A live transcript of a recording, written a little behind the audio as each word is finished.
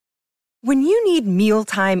When you need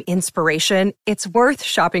mealtime inspiration, it's worth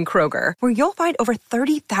shopping Kroger, where you'll find over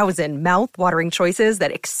 30,000 mouth-watering choices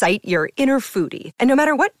that excite your inner foodie. And no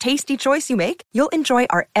matter what tasty choice you make, you'll enjoy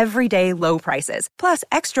our everyday low prices, plus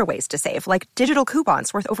extra ways to save, like digital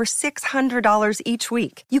coupons worth over $600 each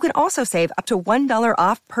week. You can also save up to $1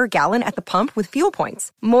 off per gallon at the pump with fuel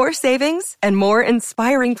points. More savings and more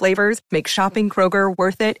inspiring flavors make shopping Kroger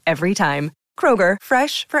worth it every time. Kroger,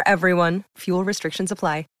 fresh for everyone. Fuel restrictions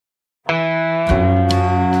apply.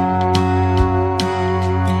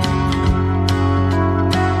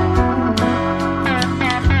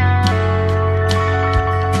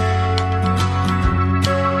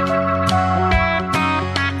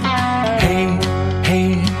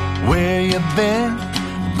 Hey, where you been?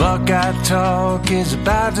 Buckeye Talk is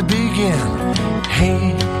about to begin.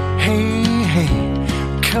 Hey,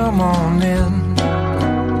 come on in.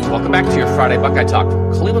 Welcome back to your Friday Buckeye Talk.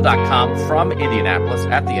 Cleveland.com from Indianapolis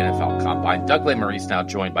at the NFL Combine. Doug Lesmerises now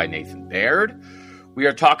joined by Nathan Baird. We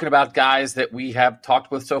are talking about guys that we have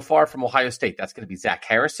talked with so far from Ohio State. That's going to be Zach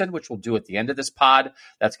Harrison, which we'll do at the end of this pod.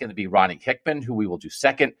 That's going to be Ronnie Hickman, who we will do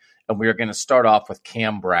second. And we are going to start off with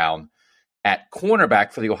Cam Brown at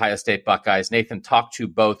cornerback for the Ohio State Buckeyes. Nathan talked to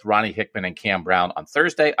both Ronnie Hickman and Cam Brown on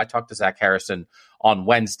Thursday. I talked to Zach Harrison on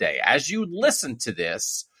Wednesday. As you listen to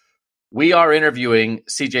this, we are interviewing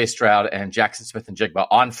C.J. Stroud and Jackson Smith-Njigba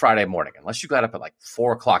on Friday morning, unless you got up at like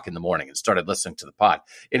 4 o'clock in the morning and started listening to the pod,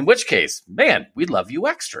 in which case, man, we love you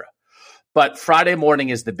extra. But Friday morning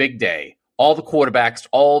is the big day. All the quarterbacks,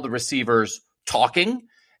 all the receivers talking,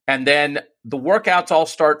 and then the workouts all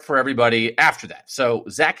start for everybody after that. So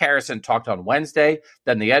Zach Harrison talked on Wednesday,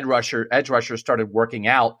 then the edge rushers started working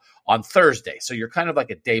out on Thursday. So you're kind of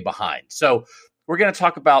like a day behind. So we're going to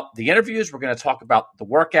talk about the interviews. We're going to talk about the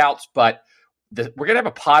workouts, but we're going to have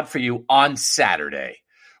a pod for you on Saturday,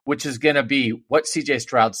 which is going to be what C.J.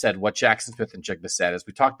 Stroud said, what Jackson Smith-Njigba said. As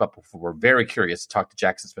we talked about before, we're very curious to talk to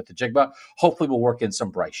Jackson Smith-Njigba. Hopefully we'll work in some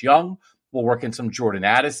Bryce Young. We'll work in some Jordan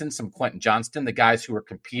Addison, some Quentin Johnston, the guys who are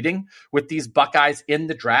competing with these Buckeyes in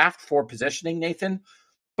the draft for positioning, Nathan.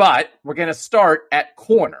 But we're going to start at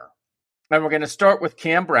corner, and we're going to start with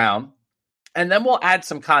Cam Brown. And then we'll add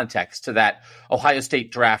some context to that Ohio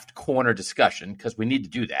State draft corner discussion because we need to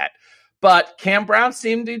do that. But Cam Brown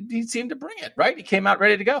seemed to bring it, right? He came out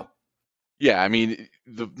ready to go. Yeah, I mean,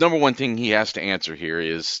 the number one thing he has to answer here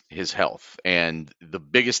is his health. And the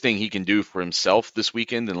biggest thing he can do for himself this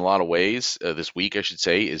weekend in a lot of ways, this week, I should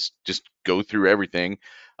say, is just go through everything.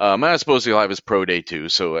 I suppose he'll have his pro day too,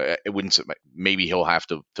 so it wouldn't. Maybe he'll have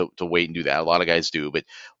to wait and do that. A lot of guys do, but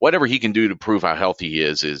whatever he can do to prove how healthy he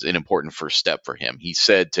is an important first step for him. He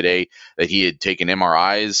said today that he had taken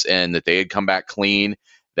MRIs and that they had come back clean.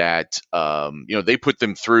 That they put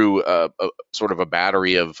them through a sort of a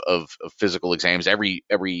battery of physical exams.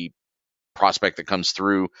 Every prospect that comes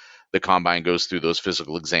through the combine goes through those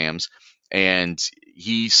physical exams, and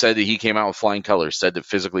he said that he came out with flying colors. Said that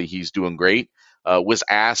physically he's doing great. Was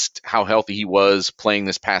asked how healthy he was playing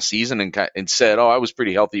this past season and said, I was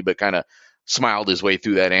pretty healthy, but kind of smiled his way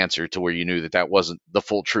through that answer to where you knew that wasn't the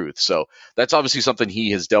full truth. So that's obviously something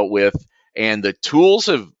he has dealt with. And the tools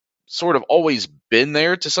have sort of always been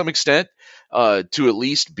there to some extent to at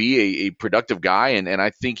least be a productive guy. And I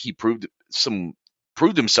think he proved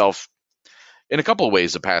himself in a couple of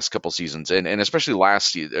ways the past couple seasons, and especially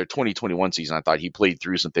last year, 2021 season. I thought he played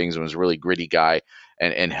through some things and was a really gritty guy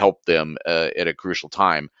and helped them at a crucial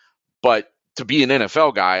time. But to be an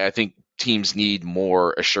NFL guy, I think teams need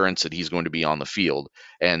more assurance that he's going to be on the field,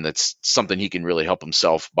 and that's something he can really help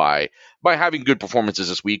himself by having good performances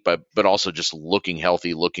this week, but also just looking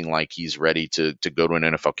healthy, looking like he's ready to go to an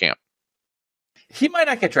NFL camp. He might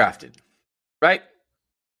not get drafted, right?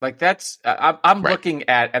 Like that's I'm right. Looking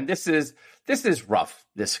at, and this is rough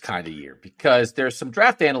this kind of year because there's some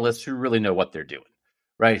draft analysts who really know what they're doing,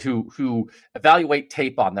 right? Who evaluate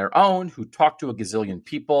tape on their own, who talk to a gazillion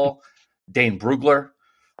people. Dane Brugler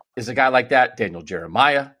is a guy like that. Daniel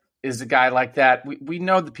Jeremiah is a guy like that. We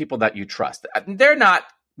know the people that you trust. They're not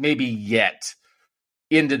maybe yet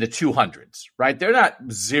into the 200s, right? They're not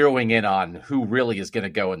zeroing in on who really is going to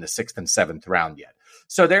go in the 6th and 7th round yet.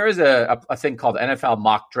 So there is a thing called NFL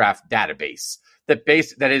Mock Draft Database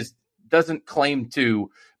that doesn't claim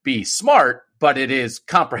to be smart, but it is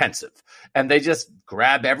comprehensive. And they just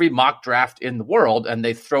grab every mock draft in the world and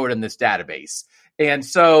they throw it in this database. And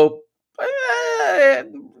so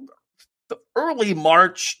the early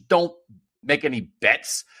March, don't make any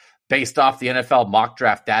bets based off the NFL Mock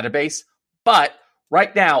Draft Database. But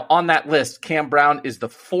right now on that list, Cam Brown is the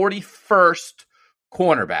 41st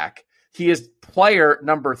cornerback. He is player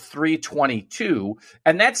number 322,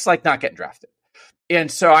 and that's like not getting drafted. And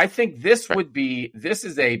so I think this Right. this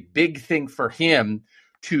is a big thing for him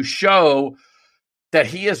to show that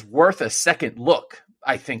he is worth a second look,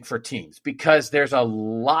 I think, for teams, because there's a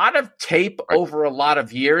lot of tape Right. over a lot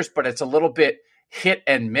of years, but it's a little bit hit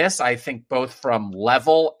and miss, I think, both from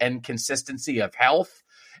level and consistency of health.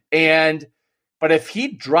 But if he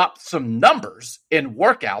drops some numbers in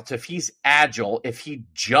workouts, if he's agile, if he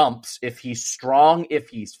jumps, if he's strong, if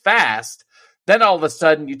he's fast, then all of a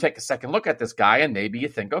sudden you take a second look at this guy and maybe you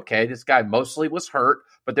think, okay, this guy mostly was hurt,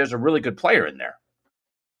 but there's a really good player in there.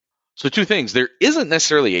 So two things. There isn't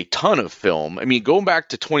necessarily a ton of film. I mean, going back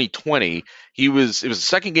to 2020, it was the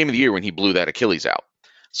second game of the year when he blew that Achilles out.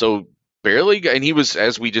 So barely, and he was,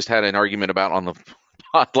 as we just had an argument about on the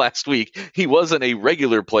pod last week, he wasn't a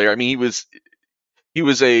regular player. I mean, he was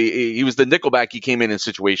the nickelback. He came in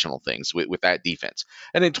situational things with that defense.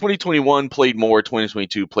 And in 2021 played more,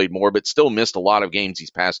 2022 played more, but still missed a lot of games these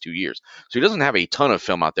past 2 years. So he doesn't have a ton of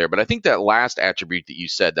film out there. But I think that last attribute that you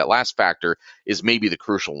said, that last factor, is maybe the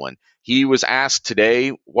crucial one. He was asked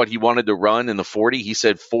today what he wanted to run in the 40. He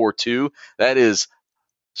said 4.2. That is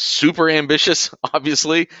super ambitious,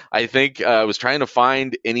 obviously. I think I was trying to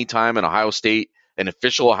find any time in Ohio State, an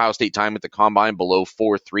official Ohio State time at the combine below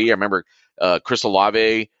 4.3. I remember Chris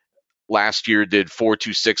Olave last year did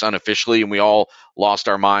 4.26 unofficially, and we all lost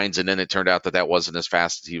our minds. And then it turned out that wasn't as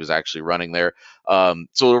fast as he was actually running there.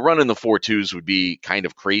 So the run in the 4.2s would be kind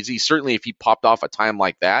of crazy. Certainly, if he popped off a time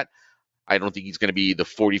like that, I don't think he's going to be the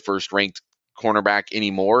 41st ranked cornerback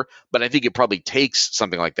anymore. But I think it probably takes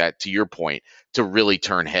something like that, to your point, to really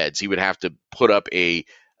turn heads. He would have to put up a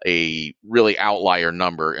really outlier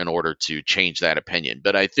number in order to change that opinion.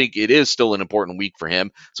 But I think it is still an important week for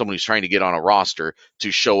him, someone who's trying to get on a roster,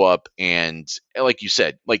 to show up and, like you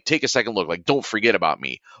said, like, take a second look, like, don't forget about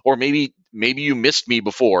me. Or maybe you missed me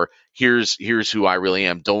before. Here's who I really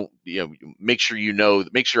am. Don't, make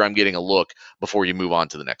sure I'm getting a look before you move on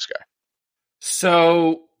to the next guy.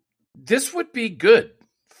 So this would be good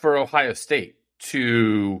for Ohio State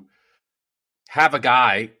to have a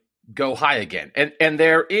guy go high again. And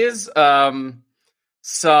there is some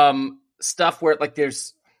stuff where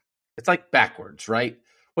it's like backwards, right?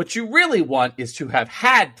 What you really want is to have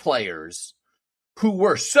had players who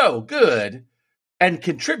were so good and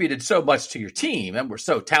contributed so much to your team and were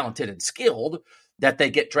so talented and skilled that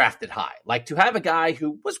they get drafted high. Like, to have a guy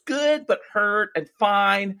who was good but hurt and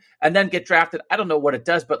fine and then get drafted, I don't know what it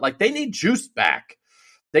does, but they need juice back.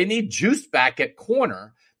 They need juice back at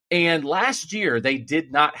corner. And last year, they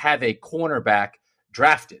did not have a cornerback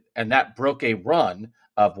drafted. And that broke a run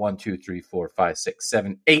of 1, 2, 3, 4, 5, 6,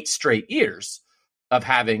 7, 8 straight years of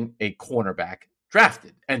having a cornerback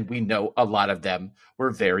drafted. And we know a lot of them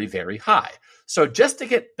were very, very high. So just to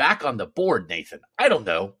get back on the board, Nathan, I don't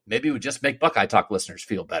know, maybe it would just make Buckeye Talk listeners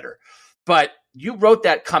feel better. But you wrote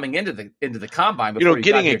that coming into the combine. Before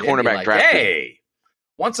getting a cornerback drafted. Hey,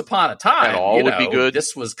 once upon a time, would be good.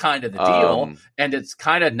 This was kind of the deal, and it's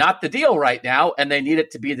kind of not the deal right now, and they need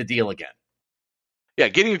it to be the deal again. Yeah,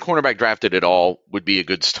 getting a cornerback drafted at all would be a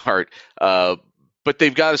good start. But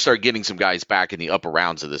they've got to start getting some guys back in the upper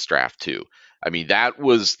rounds of this draft too. I mean, that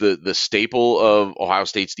was the staple of Ohio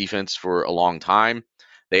State's defense for a long time.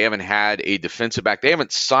 They haven't had a defensive back. They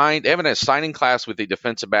haven't had a signing class with a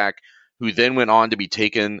defensive back who then went on to be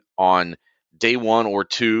taken on day 1 or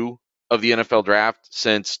 2 of the NFL draft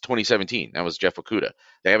since 2017. That was Jeff Okudah.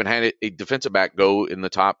 They haven't had a defensive back go in the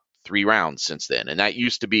top 3 rounds since then. And that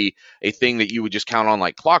used to be a thing that you would just count on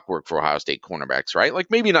like clockwork for Ohio State cornerbacks, right?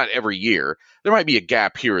 Like, maybe not every year. There might be a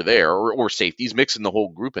gap here or there, or safeties, mixing the whole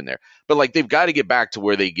group in there. But they've got to get back to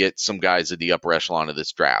where they get some guys at the upper echelon of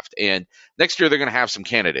this draft. And next year they're going to have some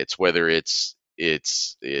candidates, whether it's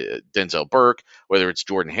Denzel Burke, whether it's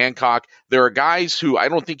Jordan Hancock. There are guys who I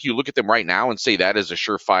don't think you look at them right now and say that is a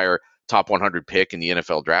surefire top 100 pick in the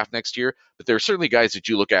NFL draft next year. But there are certainly guys that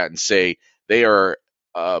you look at and say they are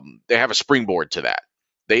they have a springboard to that.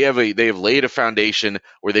 They have laid a foundation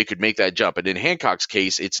where they could make that jump. And in Hancock's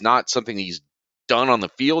case, it's not something he's done on the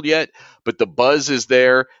field yet, but the buzz is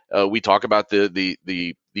there. We talk about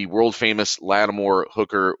the world famous Lattimore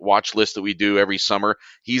Hooker watch list that we do every summer.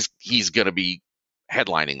 He's going to be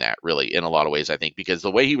headlining that, really, in a lot of ways, I think, because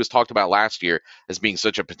the way he was talked about last year as being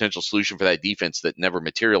such a potential solution for that defense that never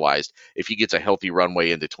materialized, if he gets a healthy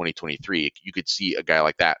runway into 2023, you could see a guy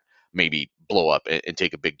like that maybe blow up and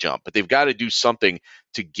take a big jump. But they've got to do something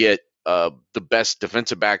to get the best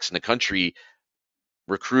defensive backs in the country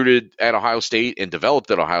recruited at Ohio State and developed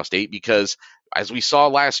at Ohio State, because as we saw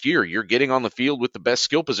last year, you're getting on the field with the best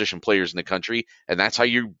skill position players in the country, and that's how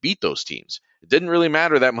you beat those teams. It didn't really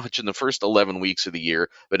matter that much in the first 11 weeks of the year,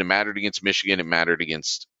 but it mattered against Michigan. It mattered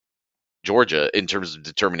against Georgia in terms of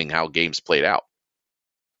determining how games played out.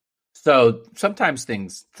 So sometimes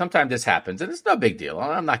this happens, and it's no big deal.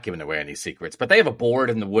 I'm not giving away any secrets, but they have a board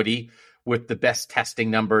in the Woody with the best testing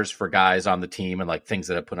numbers for guys on the team and like things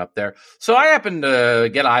that I put up there. So I happened to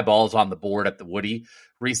get eyeballs on the board at the Woody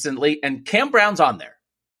recently, and Cam Brown's on there.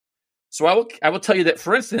 So I will tell you that,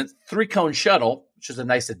 for instance, 3-cone shuttle, which is a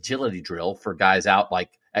nice agility drill for guys out like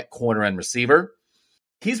at corner and receiver,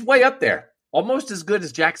 he's way up there, almost as good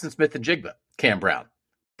as Jackson Smith-Njigba, Cam Brown.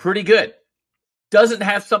 Pretty good. Doesn't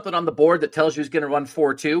have something on the board that tells you he's going to run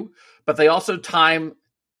 4.2, but they also time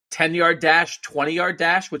 10-yard dash, 20-yard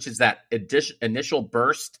dash, which is that initial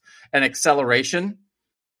burst and acceleration,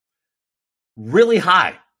 really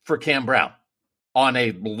high for Cam Brown on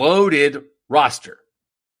a loaded roster.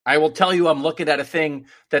 I will tell you, I'm looking at a thing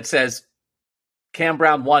that says Cam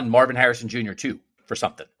Brown 1, Marvin Harrison Jr. 2 for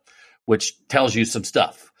something, which tells you some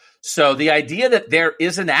stuff. So the idea that there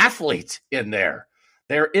is an athlete in there,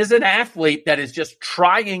 there is an athlete that is just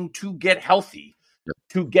trying to get healthy,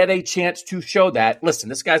 to get a chance to show that, listen,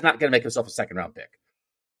 this guy's not going to make himself a second-round pick.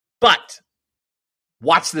 But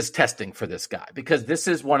watch this testing for this guy, because this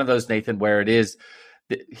is one of those, Nathan, where it is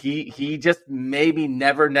he just maybe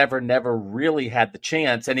never really had the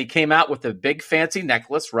chance. And he came out with a big fancy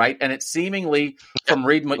necklace, right? And it's seemingly, from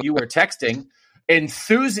reading what you were texting,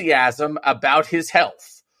 enthusiasm about his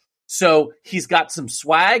health. So he's got some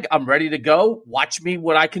swag. I'm ready to go. Watch me,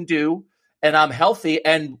 what I can do. And I'm healthy.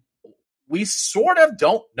 And we sort of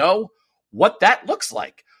don't know what that looks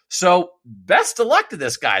like. So best of luck to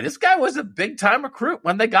this guy. This guy was a big-time recruit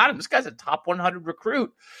when they got him. This guy's a top 100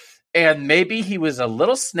 recruit. And maybe he was a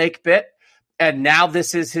little snake bit, and now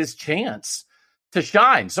this is his chance to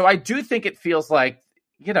shine. So I do think it feels like,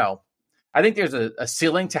 I think there's a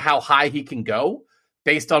ceiling to how high he can go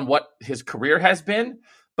based on what his career has been.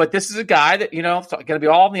 But this is a guy that, it's going to be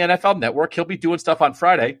all on the NFL Network. He'll be doing stuff on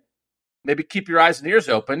Friday. Maybe keep your eyes and ears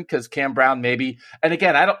open, because Cam Brown maybe, and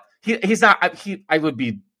again, I would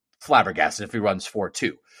be flabbergasted if he runs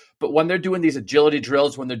 4.2. But when they're doing these agility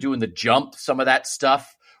drills, when they're doing the jump, some of that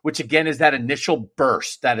stuff, which again is that initial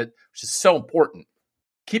burst, which is so important.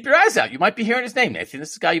 Keep your eyes out. You might be hearing his name, Nathan.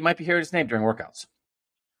 This is a guy you might be hearing his name during workouts.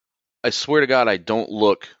 I swear to God, I don't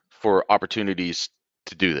look for opportunities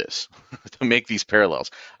to do this, to make these parallels.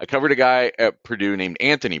 I covered a guy at Purdue named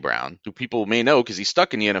Anthony Brown, who people may know because he's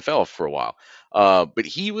stuck in the NFL for a while. But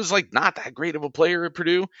he was not that great of a player at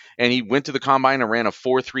Purdue, and he went to the combine and ran a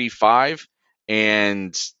 4.35,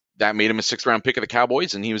 and that made him a 6th-round pick of the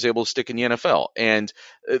Cowboys, and he was able to stick in the NFL. And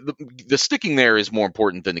the sticking there is more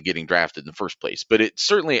important than the getting drafted in the first place. But it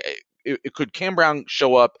certainly could Cam Brown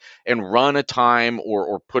show up and run a time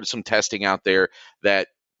or put some testing out there that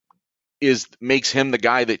makes him the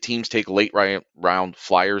guy that teams take late round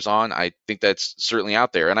flyers on. I think that's certainly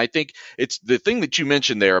out there. And I think it's the thing that you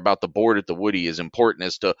mentioned there about the board at the Woody is important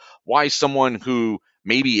as to why someone who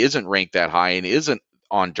maybe isn't ranked that high and isn't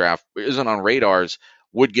on radars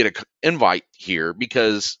would get an invite here,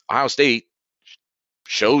 because Ohio State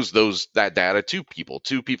shows that data to people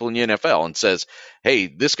in the NFL and says, hey,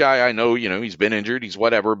 this guy, I know, he's been injured, he's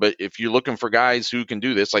whatever, but if you're looking for guys who can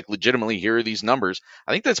do this, legitimately, here are these numbers.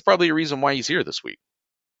 I think that's probably a reason why he's here this week.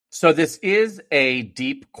 So this is a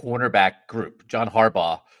deep cornerback group. John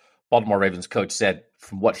Harbaugh, Baltimore Ravens coach, said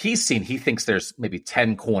from what he's seen, he thinks there's maybe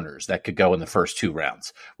 10 corners that could go in the first 2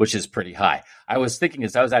 rounds, which is pretty high. I was thinking,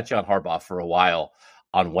 as I was at John Harbaugh for a while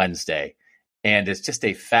on Wednesday, and it's just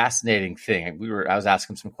a fascinating thing. I was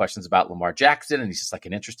asking him some questions about Lamar Jackson, and he's just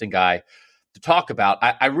an interesting guy to talk about.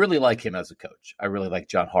 I really like him as a coach. I really like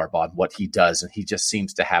John Harbaugh and what he does, and he just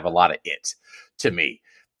seems to have a lot of it to me.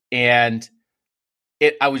 And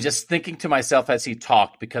I was just thinking to myself as he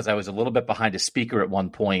talked, because I was a little bit behind a speaker at one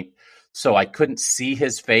point, so I couldn't see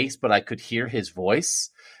his face, but I could hear his voice.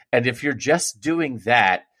 And if you're just doing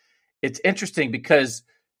that, it's interesting, because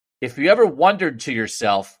if you ever wondered to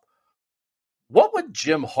yourself, what would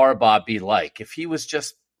Jim Harbaugh be like if he was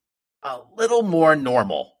just a little more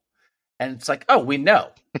normal? And it's like, oh, we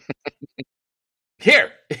know.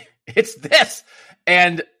 Here, it's this.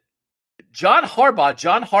 And John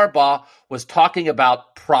Harbaugh was talking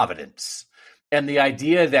about providence and the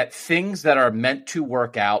idea that things that are meant to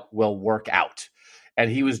work out will work out. And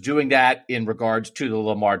he was doing that in regards to the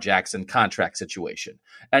Lamar Jackson contract situation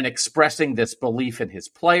and expressing this belief in his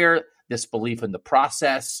player, this belief in the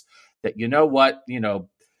process, that,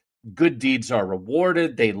 good deeds are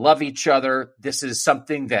rewarded. They love each other. This is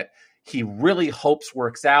something that he really hopes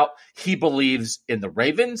works out. He believes in the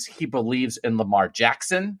Ravens. He believes in Lamar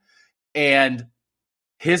Jackson. And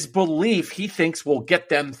his belief, he thinks, will get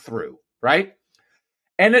them through, right?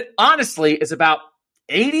 And it honestly is about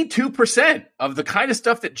 82% of the kind of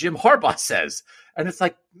stuff that Jim Harbaugh says. And it's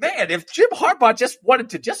like, man, if Jim Harbaugh just wanted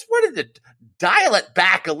to dial it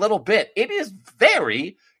back a little bit, it is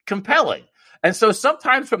very compelling. And so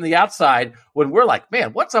sometimes from the outside, when we're like,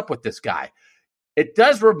 man, what's up with this guy? It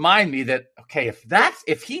does remind me that, okay,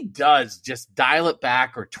 if he does just dial it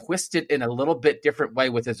back or twist it in a little bit different way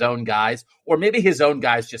with his own guys, or maybe his own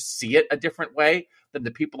guys just see it a different way than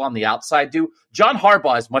the people on the outside do. John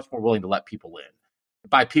Harbaugh is much more willing to let people in,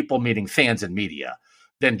 by people meaning fans and media,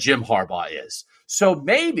 than Jim Harbaugh is. So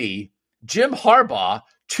maybe Jim Harbaugh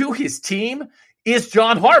to his team is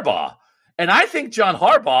John Harbaugh. And I think John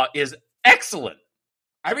Harbaugh is excellent.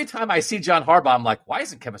 Every time I see John Harbaugh, I'm like, why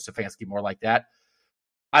isn't Kevin Stefanski more like that?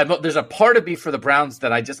 There's a part of me for the Browns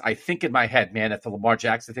that I think in my head, man, if the Lamar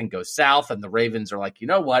Jackson thing goes south and the Ravens are like, you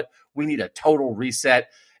know what, we need a total reset.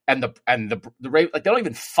 And the Ravens, like, they don't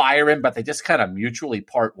even fire him, but they just kind of mutually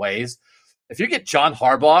part ways. If you get John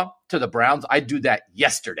Harbaugh to the Browns, I'd do that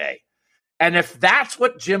yesterday. And if that's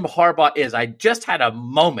what Jim Harbaugh is, I just had a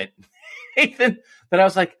moment, Nathan, that I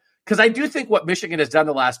was like, because I do think what Michigan has done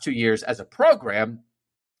the last 2 years as a program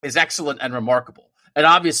is excellent and remarkable. And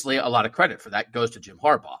obviously a lot of credit for that goes to Jim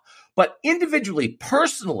Harbaugh. But individually,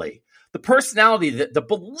 personally, the personality, the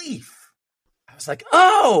belief, I was like,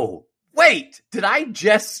 oh, wait, did I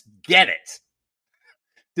just get it?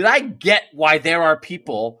 Did I get why there are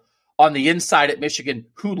people on the inside at Michigan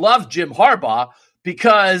who love Jim Harbaugh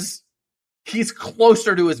because he's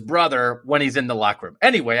closer to his brother when he's in the locker room?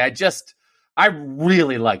 Anyway, I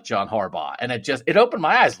really like John Harbaugh, and it opened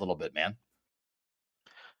my eyes a little bit, man.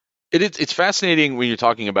 It's fascinating when you're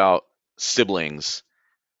talking about siblings,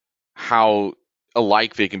 how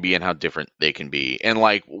alike they can be and how different they can be. And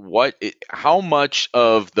like how much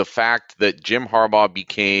of the fact that Jim Harbaugh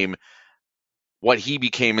became what he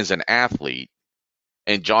became as an athlete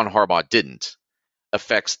and John Harbaugh didn't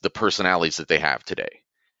affects the personalities that they have today.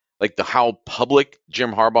 Like how public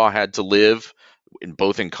Jim Harbaugh had to live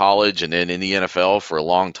both in college and then in the NFL for a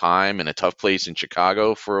long time, in a tough place in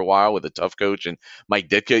Chicago for a while with a tough coach and Mike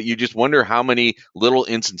Ditka. You just wonder how many little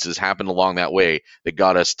instances happened along that way that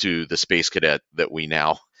got us to the Space Cadet that we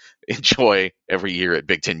now enjoy every year at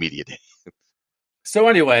Big Ten Media Day. So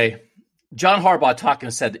anyway, John Harbaugh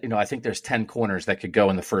talking said, I think there's 10 corners that could go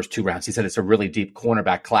in the first 2 rounds. He said it's a really deep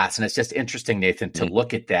cornerback class. And it's just interesting, Nathan, to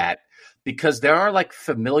look at that, because there are like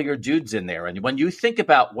familiar dudes in there. And when you think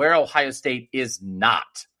about where Ohio State is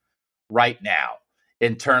not right now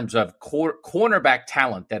in terms of cornerback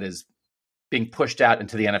talent that is being pushed out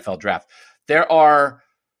into the NFL draft, there are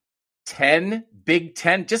 10 Big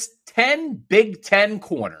Ten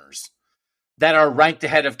corners that are ranked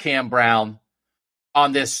ahead of Cam Brown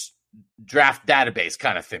on this draft database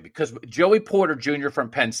kind of thing, because Joey Porter Jr.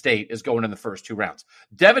 from Penn State is going in the first 2 rounds.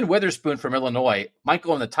 Devin Witherspoon from Illinois might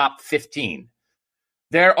go in the top 15.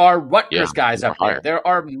 There are Rutgers guys up there. There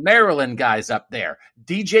are Maryland guys up there.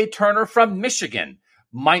 DJ Turner from Michigan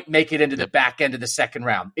might make it into the back end of the second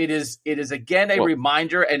round. It is again a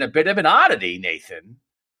reminder and a bit of an oddity, Nathan,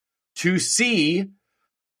 to see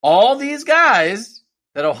all these guys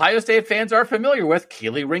that Ohio State fans are familiar with.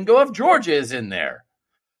 Keely Ringo of Georgia is in there.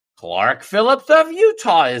 Clark Phillips of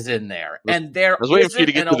Utah is in there. And there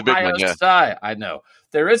isn't an Ohio State. I know.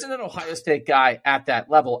 There isn't an Ohio State guy at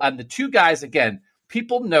that level. And the 2 guys, again,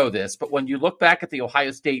 people know this, but when you look back at the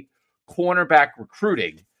Ohio State cornerback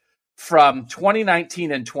recruiting from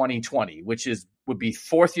 2019 and 2020, which would be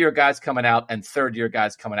 4th-year guys coming out and 3rd-year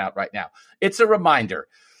guys coming out right now, it's a reminder.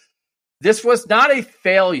 This was not a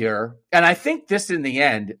failure, and I think this, in the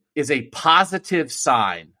end, is a positive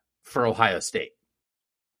sign for Ohio State.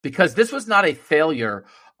 Because this was not a failure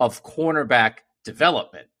of cornerback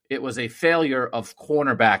development. It was a failure of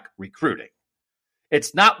cornerback recruiting.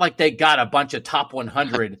 It's not like they got a bunch of top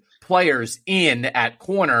 100 players in at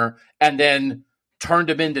corner and then turned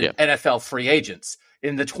them into NFL free agents.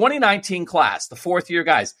 In the 2019 class, the 4th-year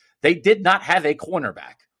guys, they did not have a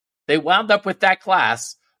cornerback. They wound up with that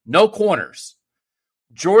class, no corners.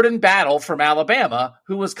 Jordan Battle from Alabama,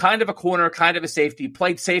 who was kind of a corner, kind of a safety,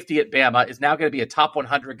 played safety at Bama, is now going to be a top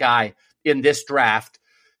 100 guy in this draft.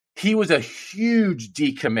 He was a huge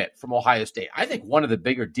decommit from Ohio State. I think one of the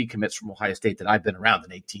bigger decommits from Ohio State that I've been around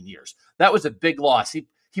in 18 years. That was a big loss.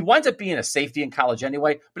 He winds up being a safety in college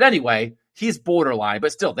anyway. But anyway, he's borderline.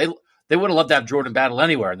 But still, they would have loved to have Jordan Battle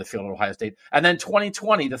anywhere in the field at Ohio State. And then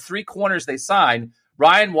 2020, the 3 corners they signed,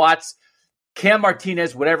 Ryan Watts, Cam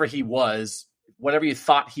Martinez, whatever he was, whatever you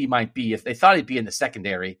thought he might be, if they thought he'd be in the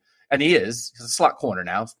secondary, and he is, he's a slot corner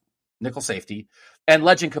now, nickel safety, and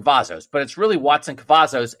Legend Cavazos. But it's really Watson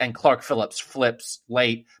Cavazos, and Clark Phillips flips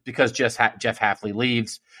late because Jeff Hafley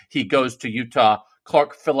leaves. He goes to Utah.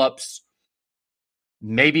 Clark Phillips,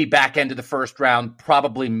 maybe back end of the first round,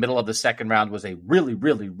 probably middle of the second round, was a really,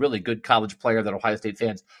 really, really good college player that Ohio State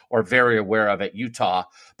fans are very aware of at Utah.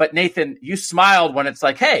 But Nathan, you smiled when it's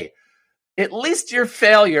like, hey, at least your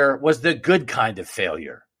failure was the good kind of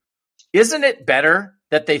failure. Isn't it better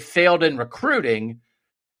that they failed in recruiting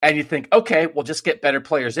and you think, okay, we'll just get better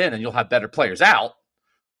players in and you'll have better players out,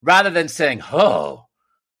 rather than saying, oh,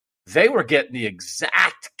 they were getting the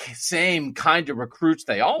exact same kind of recruits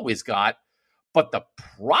they always got, but the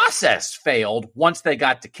process failed once they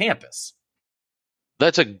got to campus?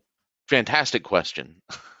 That's a fantastic question.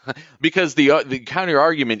 Because the counter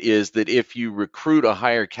argument is that if you recruit a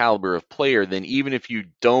higher caliber of player, then even if you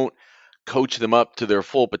don't coach them up to their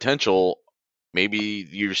full potential, maybe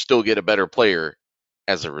you still get a better player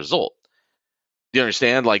as a result. Do you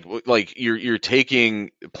understand? Like you're taking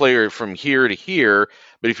a player from here to here,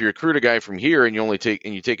 but if you recruit a guy from here and you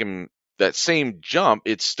take him that same jump,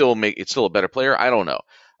 it's still a better player. I don't know.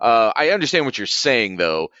 I understand what you're saying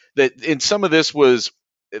though, that in some of this was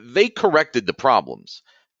they corrected the problems.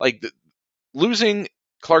 Like losing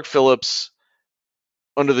Clark Phillips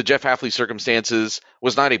under the Jeff Hafley circumstances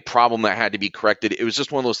was not a problem that had to be corrected. It was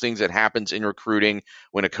just one of those things that happens in recruiting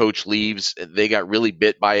when a coach leaves. They got really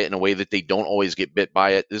bit by it in a way that they don't always get bit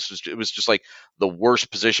by it. It was just like the worst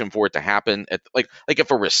position for it to happen. Like if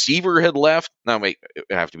a receiver had left, it would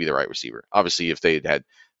have to be the right receiver. Obviously, if they had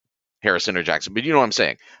Harrison or Jackson, but you know what I'm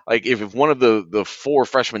saying? Like if one of the four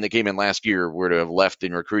freshmen that came in last year were to have left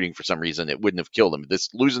in recruiting for some reason, it wouldn't have killed them.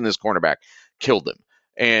 Losing this cornerback killed them.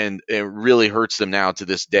 And it really hurts them now to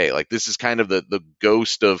this day. Like this is kind of the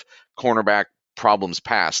ghost of cornerback problems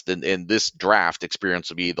past. And this draft experience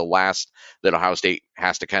will be the last that Ohio State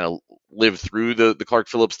has to kind of live through the Clark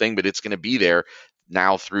Phillips thing, but it's going to be there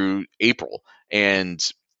now through April. And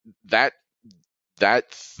that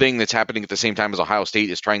thing that's happening at the same time as Ohio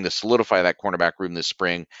State is trying to solidify that cornerback room this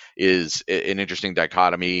spring is an interesting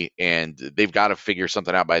dichotomy, and they've got to figure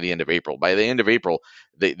something out by the end of April. By the end of April,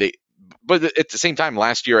 but at the same time,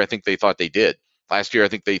 last year I think they thought they did. Last year I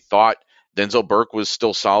think they thought Denzel Burke was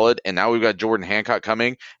still solid, and now we've got Jordan Hancock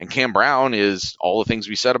coming, and Cam Brown is all the things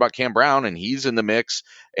we said about Cam Brown, and he's in the mix.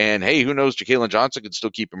 And hey, who knows, Ja'Kalen Johnson could still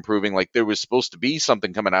keep improving. Like there was supposed to be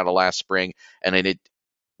something coming out of last spring, and then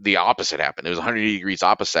the opposite happened. It was 180 degrees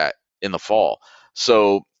opposite in the fall.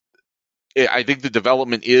 So I think the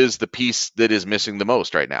development is the piece that is missing the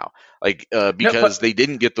most right now. Like because they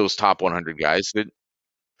didn't get those top 100 guys.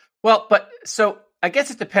 Well, but so I guess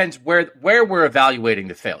it depends where we're evaluating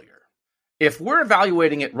the failure. If we're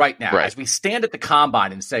evaluating it right now, as we stand at the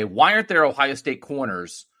combine and say, why aren't there Ohio State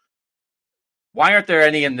corners? Why aren't there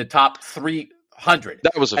any in the top 300?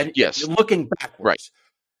 That was yes. Looking backwards, right?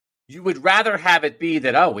 You would rather have it be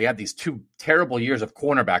that, we had these 2 terrible years of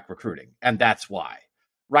cornerback recruiting, and that's why.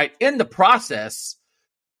 Right? In the process,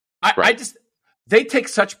 they take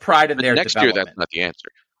such pride in their next development. Year, that's not the answer.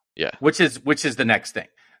 Yeah. Which is the next thing.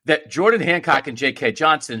 That Jordan Hancock and J.K.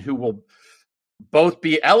 Johnson, who will both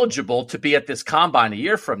be eligible to be at this combine a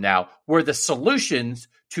year from now, were the solutions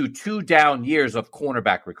to 2 down years of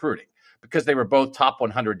cornerback recruiting, because they were both top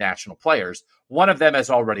 100 national players. One of them has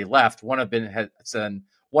already left. One of them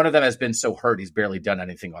has been so hurt he's barely done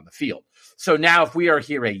anything on the field. So now if we are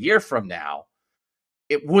here a year from now,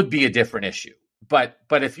 it would be a different issue. But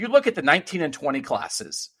if you look at the 19 and 20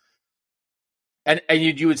 classes, and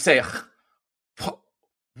you would say,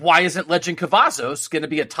 why isn't Legend Cavazos going to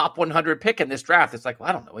be a top 100 pick in this draft? It's like, well,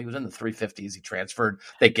 I don't know. He was in the 350s. He transferred.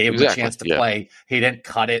 They gave him a chance to play. He didn't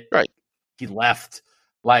cut it. Right. He left.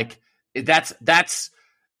 Like that's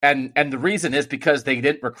and the reason is because they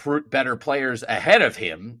didn't recruit better players ahead of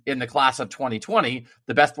him in the class of 2020.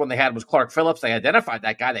 The best one they had was Clark Phillips. They identified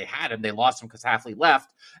that guy. They had him. They lost him because Hafley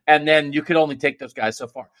left. And then you could only take those guys so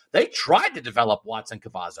far. They tried to develop Watson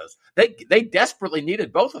Cavazos. They desperately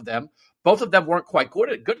needed both of them. Both of them weren't quite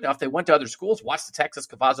good enough. They went to other schools, watched the Texas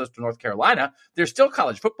Cavazos to North Carolina. They're still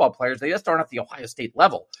college football players. They just aren't at the Ohio State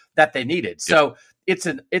level that they needed. So it's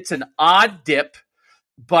an odd dip,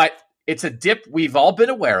 but it's a dip we've all been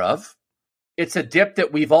aware of. It's a dip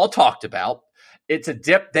that we've all talked about. It's a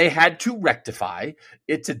dip they had to rectify.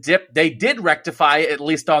 It's a dip they did rectify, at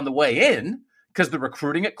least on the way in, because the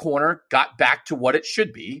recruiting at corner got back to what it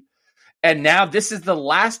should be. And now this is the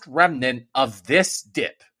last remnant of this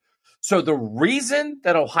dip. So the reason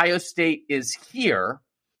that Ohio State is here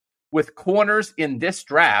with corners in this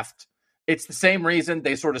draft, it's the same reason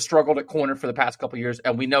they sort of struggled at corner for the past couple of years,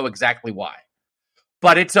 and we know exactly why.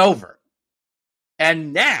 But it's over.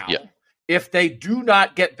 And now, if they do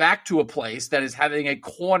not get back to a place that is having a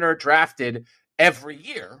corner drafted every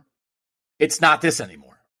year, it's not this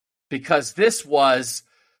anymore. because this was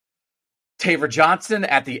Taver Johnson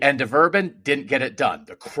at the end of Urban, didn't get it done.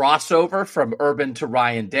 The crossover from Urban to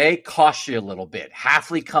Ryan Day cost you a little bit.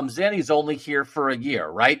 Hafley comes in, he's only here for a year,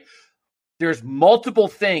 right? There's multiple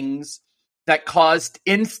things that caused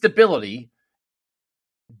instability,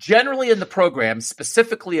 generally in the program,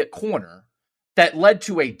 specifically at corner, that led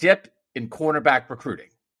to a dip in cornerback recruiting.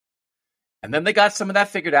 And then they got some of that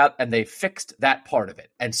figured out, and they fixed that part of it.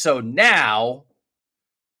 And so now,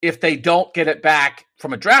 if they don't get it back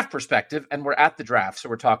from a draft perspective, and we're at the draft, so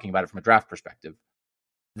we're talking about it from a draft perspective,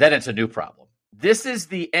 then it's a new problem. This is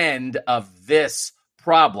the end of this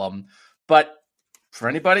problem. But for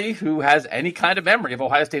anybody who has any kind of memory of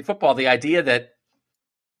Ohio State football, the idea that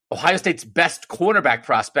Ohio State's best cornerback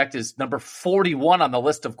prospect is number 41 on the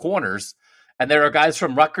list of corners, and there are guys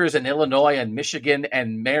from Rutgers and Illinois and Michigan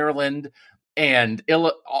and Maryland and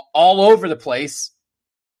all over the place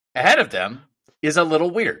ahead of them, is a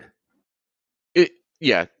little weird.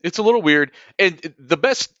 It's a little weird. And the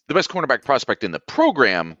best cornerback prospect in the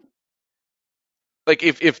program, like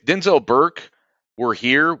if Denzel Burke were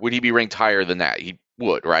here, would he be ranked higher than that? He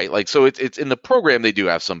would, right? Like, so it's in the program, they do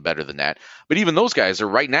have some better than that. But even those guys are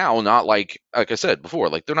right now not like I said before,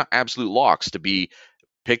 like they're not absolute locks to be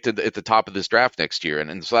picked at the top of this draft next year.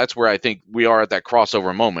 And so that's where I think we are at that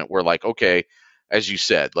crossover moment where, like, okay, as you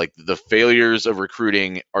said, like the failures of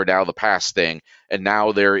recruiting are now the past thing. And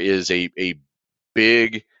now there is a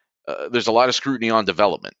big, there's a lot of scrutiny on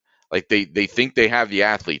development. Like they think they have the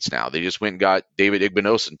athletes now. They just went and got David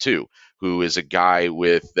Igbinosun too, who is a guy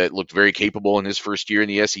that looked very capable in his first year in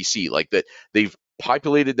the SEC. Like that, they've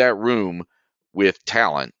populated that room with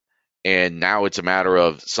talent. And now it's a matter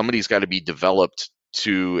of somebody's got to be developed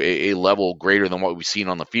to a level greater than what we've seen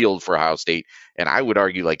on the field for Ohio State. And I would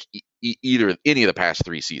argue like any of the past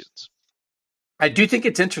 3 seasons. I do think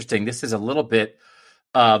it's interesting. This is a little bit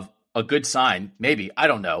of a good sign, maybe. I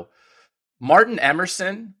don't know. Martin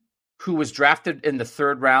Emerson, who was drafted in the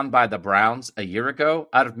 3rd round by the Browns a year ago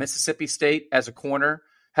out of Mississippi State as a corner,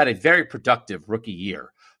 had a very productive rookie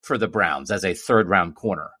year for the Browns as a 3rd round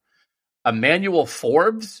corner. Emmanuel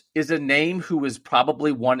Forbes is a name who is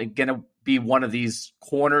probably going to be one of these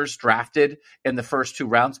corners drafted in the first 2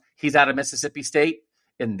 rounds. He's out of Mississippi State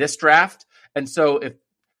in this draft. And so if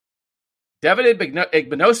David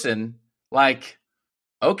Igbinosun, like,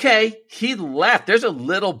 okay, he left. There's a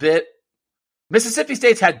little bit. Mississippi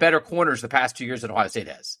State's had better corners the past 2 years than Ohio State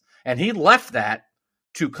has. And he left that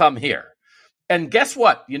to come here. And guess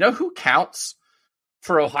what? You know who counts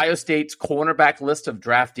for Ohio State's cornerback list of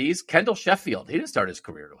draftees? Kendall Sheffield. He didn't start his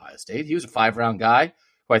career at Ohio State. He was a 5-round guy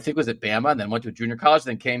who I think was at Bama and then went to a junior college,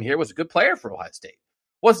 then came here, was a good player for Ohio State.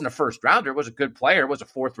 Wasn't a first rounder, was a good player, was a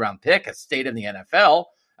 4th round pick, has stayed in the NFL.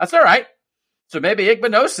 That's all right. So maybe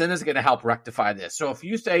Igbinosun is going to help rectify this. So if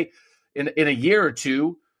you say in a year or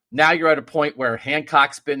two, now you're at a point where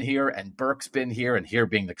Hancock's been here and Burke's been here, and here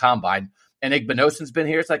being the combine, and Igbinosun's been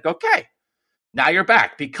here, it's like, okay, now you're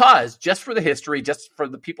back. Because just for the history, just for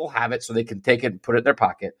the people have it so they can take it and put it in their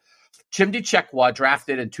pocket, Chimdi Chekwa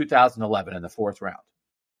drafted in 2011 in the 4th round.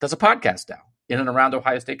 Does a podcast now in and around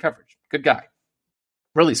Ohio State coverage. Good guy.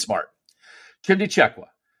 Really smart. Chimdi Chekwa,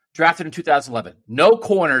 drafted in 2011. No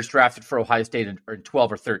corners drafted for Ohio State in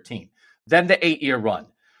 12 or 13. Then the 8-year run.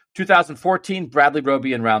 2014, Bradley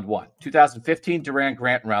Roby in round 1. 2015, Durant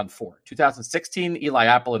Grant in round 4. 2016, Eli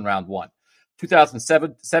Apple in round 1.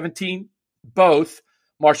 2017, both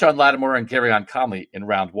Marshawn Lattimore and Garyon Conley in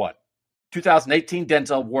round 1. 2018,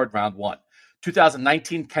 Denzel Ward round 1.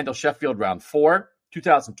 2019, Kendall Sheffield round 4.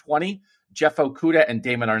 2020, Jeff Okudah and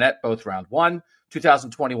Damon Arnett both round 1.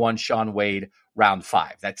 2021, Shaun Wade round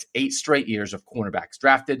 5. That's 8 straight years of cornerbacks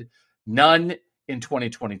drafted. None in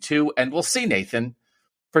 2022. And we'll see, Nathan,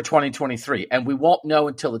 for 2023. And we won't know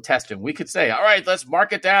until the testing. We could say, all right, let's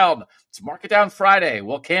mark it down. Let's mark it down Friday.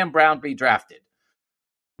 Will Cam Brown be drafted?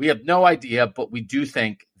 We have no idea, but we do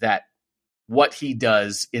think that what he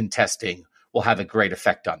does in testing will have a great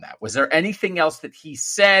effect on that. Was there anything else that he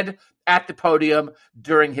said at the podium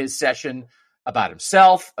during his session about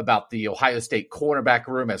himself, about the Ohio State cornerback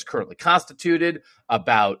room as currently constituted,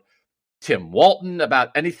 about Tim Walton, about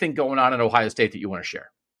anything going on in Ohio State that you want to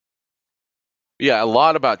share? Yeah, a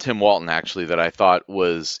lot about Tim Walton, actually, that I thought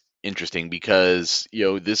was interesting because,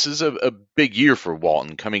 this is a big year for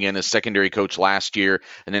Walton, coming in as secondary coach last year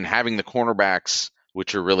and then having the cornerbacks,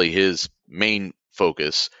 which are really his main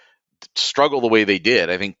focus, struggle the way they did.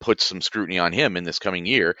 I think puts some scrutiny on him in this coming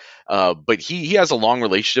year. But he has a long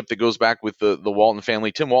relationship that goes back with the Walton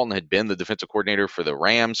family. Tim Walton had been the defensive coordinator for the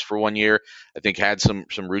Rams for 1 year. I think had some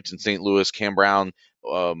roots in St. Louis. Cam Brown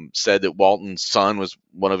said that Walton's son was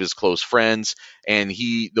one of his close friends, and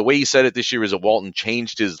the way he said it this year is that Walton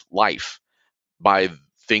changed his life by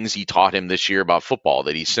things he taught him this year about football,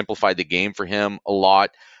 that he simplified the game for him a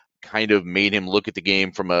lot, kind of made him look at the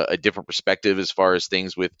game from a different perspective as far as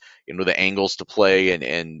things with, the angles to play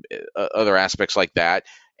and other aspects like that.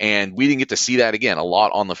 And we didn't get to see that again a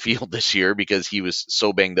lot on the field this year because he was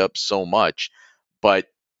so banged up so much. But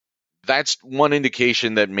that's one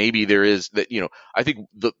indication that maybe there is that, I think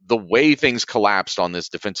the way things collapsed on the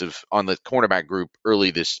cornerback group early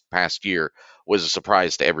this past year was a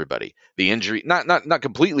surprise to everybody. The injury, not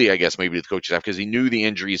completely, I guess, maybe to the coaching staff, because he knew the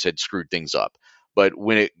injuries had screwed things up. But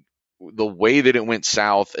the way that it went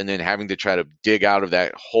south and then having to try to dig out of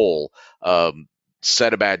that hole,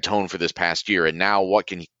 set a bad tone for this past year. And now what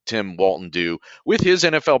can Tim Walton do with his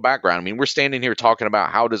NFL background? I mean, we're standing here talking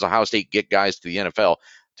about how does Ohio State get guys to the NFL.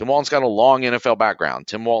 Tim Walton's got a long NFL background.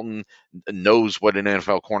 Tim Walton knows what an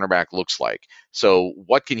NFL cornerback looks like. So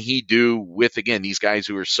what can he do with, again, these guys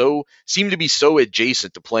who seem to be so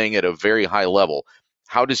adjacent to playing at a very high level?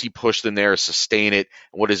 How does he push them there, sustain it?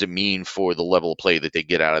 And what does it mean for the level of play that they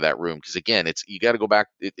get out of that room? Because again, you got to go back.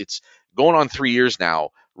 It's going on 3 years now,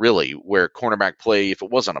 really, where cornerback play, if it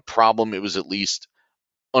wasn't a problem, it was at least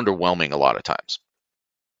underwhelming a lot of times.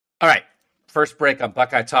 All right. First break on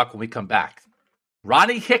Buckeye Talk. When we come back,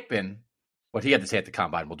 Ronnie Hickman, what he had to say at the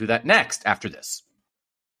Combine. We'll do that next after this.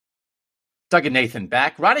 Doug and Nathan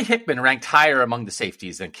back. Ronnie Hickman ranked higher among the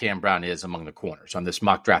safeties than Cam Brown is among the corners. On this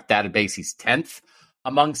mock draft database, he's 10th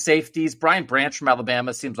among safeties. Brian Branch from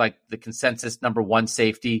Alabama seems like the consensus number one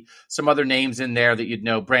safety. Some other names in there that you'd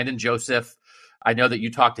know. Brandon Joseph. I know that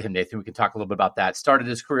you talked to him, Nathan. We can talk a little bit about that. Started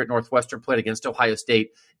his career at Northwestern, played against Ohio State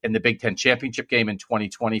in the Big Ten championship game in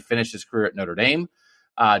 2020, finished his career at Notre Dame.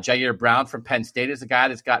 Jair Brown from Penn State is a guy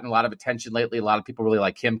that's gotten a lot of attention lately. A lot of people really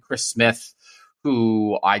like him. Chris Smith,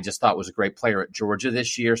 who I just thought was a great player at Georgia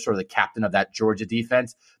this year, sort of the captain of that Georgia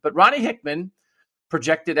defense. But Ronnie Hickman,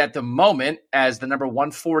 projected at the moment as the number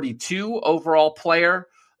 142 overall player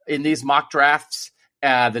in these mock drafts,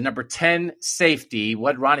 the number 10 safety.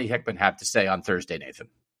 What did Ronnie Hickman have to say on Thursday, Nathan?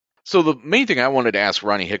 So the main thing I wanted to ask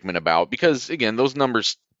Ronnie Hickman about, because, again, those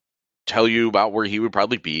numbers tell you about where he would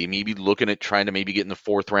probably be, maybe looking at trying to maybe get in the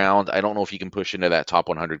fourth round. I don't know if he can push into that top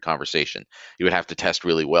 100 conversation. He would have to test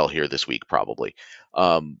really well here this week, probably.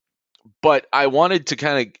 But I wanted to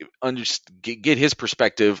kind of get his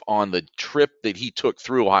perspective on the trip that he took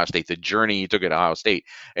through Ohio State, the journey he took at Ohio State,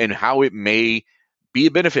 and how it may be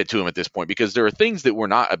a benefit to him at this point, because there are things that were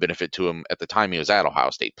not a benefit to him at the time he was at Ohio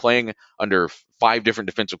State. Playing under 5 different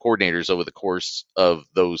defensive coordinators over the course of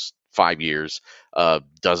those 5 years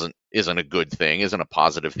isn't a good thing, isn't a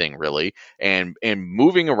positive thing, really. And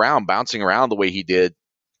moving around, bouncing around the way he did,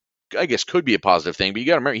 I guess could be a positive thing. But you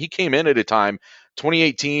got to remember, he came in at a time,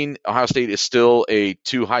 2018, Ohio State is still a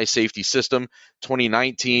 2 high safety system.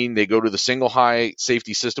 2019, they go to the single high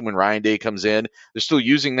safety system when Ryan Day comes in. They're still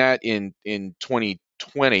using that in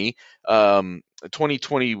 2020.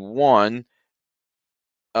 2021,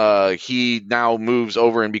 he now moves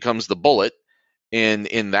over and becomes the bullet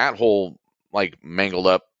in that whole mangled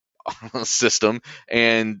up system.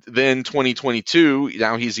 And then 2022,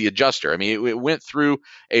 now he's the adjuster. I mean, it went through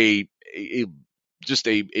a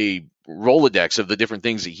Rolodex of the different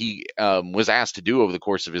things that he was asked to do over the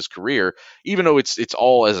course of his career. Even though it's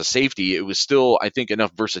all as a safety, it was still, I think,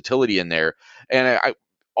 enough versatility in there. And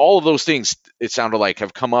all of those things, it sounded like,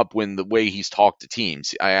 have come up when the way he's talked to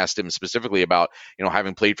teams. I asked him specifically about,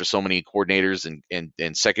 having played for so many coordinators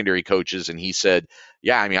and secondary coaches, and he said,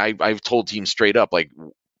 yeah, I mean, I've told teams straight up,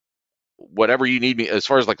 whatever you need me as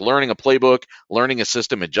far as learning a playbook, learning a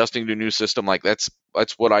system, adjusting to a new system, that's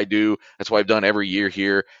what I do. That's what I've done every year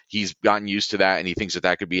here. He's gotten used to that, and he thinks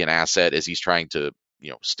that could be an asset as he's trying to,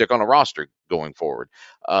 stick on a roster going forward.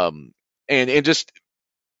 And just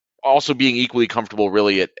also being equally comfortable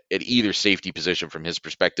really at either safety position from his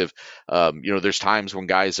perspective. There's times when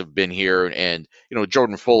guys have been here and,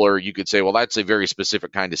 Jordan Fuller, you could say, well, that's a very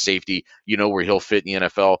specific kind of safety, where he'll fit in the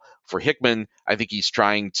NFL. For Hickman, I think he's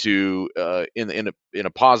trying to, in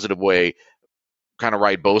a positive way, kind of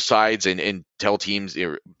ride both sides and tell teams,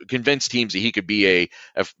 convince teams that he could be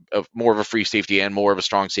a more of a free safety and more of a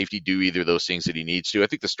strong safety, do either of those things that he needs to. I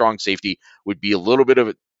think the strong safety would be a little bit of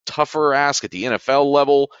a tougher ask at the NFL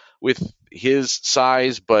level with his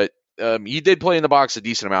size, but he did play in the box a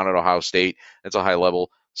decent amount at Ohio State. That's a high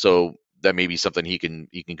level, so that may be something he can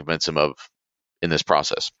convince him of in this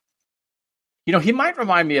process. He might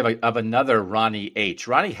remind me of another Ronnie H.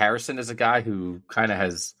 Ronnie Harrison is a guy who kind of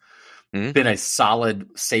has been a solid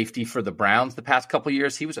safety for the Browns the past couple of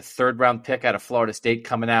years. He was a 3rd-round pick out of Florida State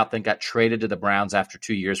coming out, then got traded to the Browns after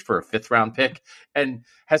 2 years for a 5th-round pick, and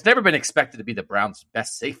has never been expected to be the Browns'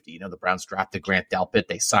 best safety. The Browns drafted Grant Delpit.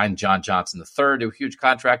 They signed John Johnson III to a huge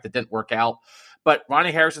contract that didn't work out. But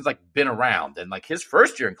Ronnie Harrison's been around, and his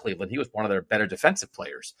first year in Cleveland, he was one of their better defensive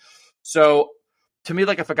players. So to me,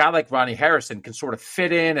 if a guy like Ronnie Harrison can sort of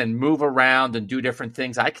fit in and move around and do different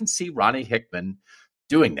things, I can see Ronnie Hickman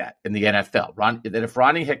doing that in the NFL. That if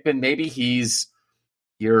Ronnie Hickman, maybe he's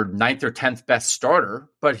your 9th or 10th best starter,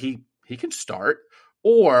 but he can start,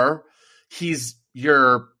 or he's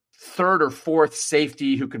your 3rd or 4th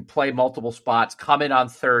safety who can play multiple spots, come in on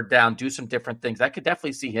 3rd down, do some different things. I could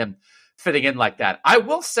definitely see him fitting in like that. I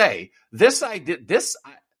will say 5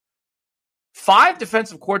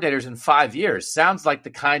 defensive coordinators in 5 years sounds like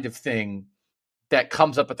the kind of thing that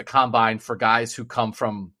comes up at the combine for guys who come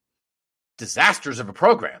from disasters of a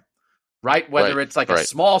program, right? Whether it's a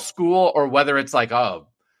small school or whether it's like Auburn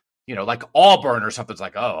or something's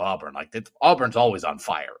Auburn. Auburn's always on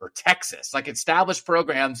fire, or Texas, established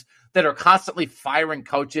programs that are constantly firing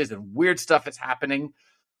coaches and weird stuff is happening.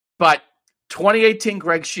 But 2018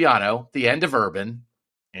 Greg Schiano, the end of Urban.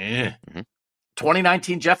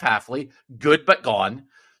 2019 Jeff Hafley, good but gone.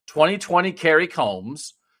 2020 Kerry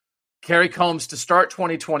Combs. Kerry Combs to start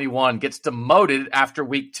 2021 gets demoted after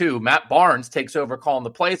week 2. Matt Barnes takes over calling the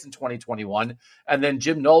plays in 2021. And then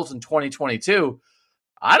Jim Knowles in 2022.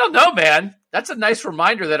 I don't know, man. That's a nice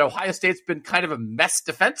reminder that Ohio State's been kind of a mess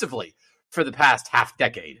defensively for the past half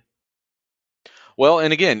decade. Well,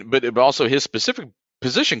 and again, but also his specific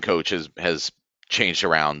position coach has changed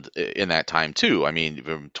around in that time too. I mean,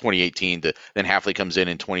 from 2018 to then Hafley comes in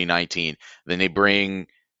 2019. Then they bring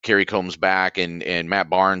Kerry Combs back, and Matt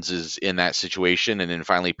Barnes is in that situation, and then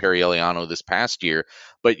finally Perry Eliano this past year.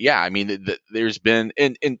 But yeah, I mean, there's been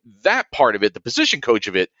and that part of it, the position coach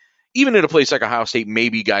of it, even at a place like Ohio State,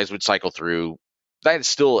 maybe guys would cycle through. That's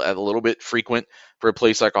still a little bit frequent for a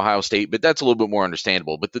place like Ohio State, but that's a little bit more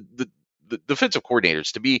understandable. But the defensive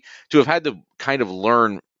coordinators to have had to kind of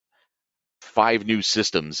learn 5 new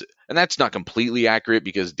systems, and that's not completely accurate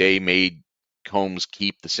because Day made Combs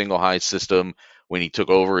keep the single high system when he took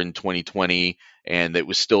over in 2020, and it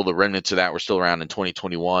was still the remnants of that were still around in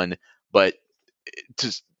 2021. But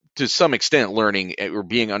to some extent, learning or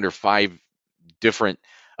being under 5 different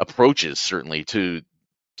approaches, certainly to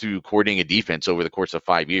coordinating a defense over the course of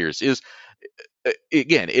 5 years is,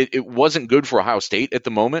 again, it wasn't good for Ohio State at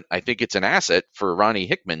the moment. I think it's an asset for Ronnie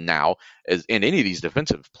Hickman now, and any of these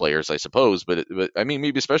defensive players, I suppose. But I mean,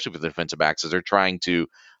 maybe especially for the defensive backs, as they're trying to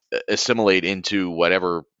assimilate into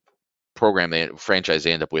whatever program franchise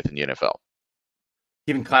they end up with in the NFL.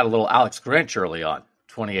 Even caught a little Alex Grinch early on.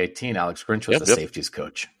 2018, Alex Grinch was the safeties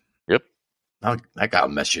coach. Yep. That guy will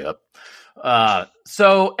mess you up.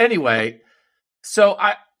 So anyway,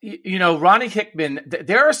 Ronnie Hickman,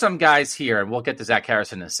 there are some guys here, and we'll get to Zach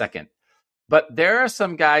Harrison in a second, but there are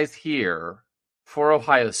some guys here for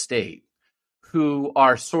Ohio State who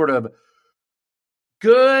are sort of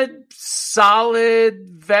good, solid,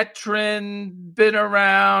 veteran, been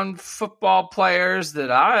around football players that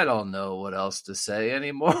I don't know what else to say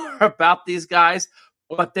anymore about these guys.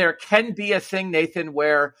 But there can be a thing, Nathan,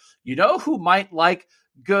 where who might like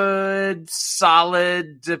good,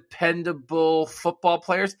 solid, dependable football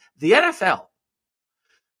players? The NFL.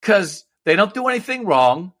 Because they don't do anything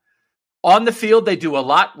wrong. On the field, they do a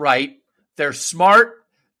lot right. They're smart.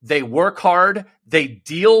 They work hard. They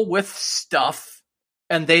deal with stuff.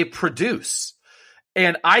 And they produce.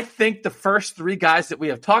 And I think the first 3 guys that we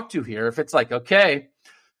have talked to here, if it's okay,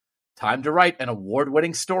 time to write an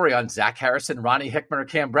award-winning story on Zach Harrison, Ronnie Hickman, or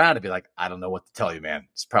Cam Brown, to be like, I don't know what to tell you, man.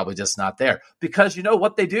 It's probably just not there. Because you know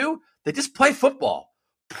what they do? They just play football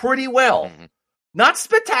pretty well. Mm-hmm. Not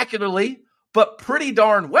spectacularly, but pretty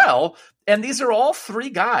darn well. And these are all 3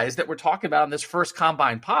 guys that we're talking about in this first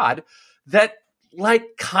Combine pod that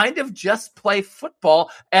kind of just play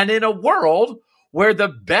football. And in a world where the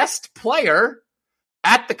best player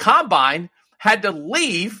at the Combine had to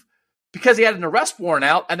leave because he had an arrest warrant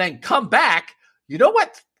out and then come back, you know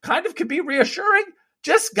what kind of could be reassuring?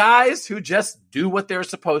 Just guys who just do what they're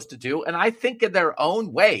supposed to do. And I think in their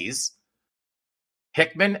own ways,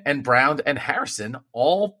 Hickman and Brown and Harrison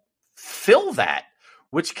all fill that,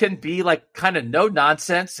 which can be kind of no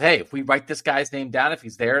nonsense. Hey, if we write this guy's name down, if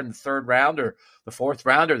he's there in the 3rd round or the 4th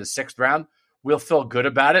round or the 6th round, we'll feel good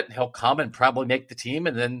about it. He'll come and probably make the team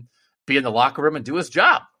and then be in the locker room and do his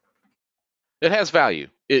job. It has value.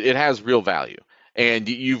 It has real value. And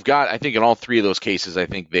you've got, I think in all 3 of those cases, I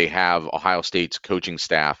think they have Ohio State's coaching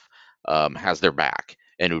staff has their back.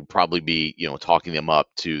 and would probably be, talking them up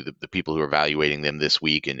to the people who are evaluating them this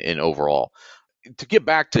week and overall. To get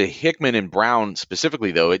back to Hickman and Brown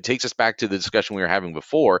specifically, though, it takes us back to the discussion we were having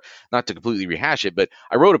before, not to completely rehash it, but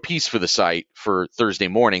I wrote a piece for the site for Thursday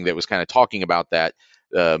morning that was kind of talking about that.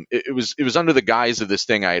 It was under the guise of this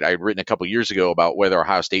thing I'd written a couple years ago about whether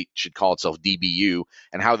Ohio State should call itself DBU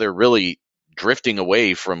and how they're really drifting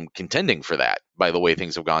away from contending for that by the way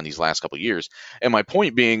things have gone these last couple of years. And my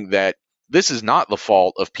point being that this is not the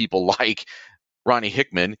fault of people like Ronnie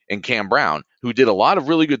Hickman and Cam Brown, who did a lot of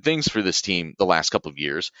really good things for this team the last couple of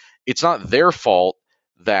years. It's not their fault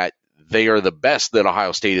that they are the best that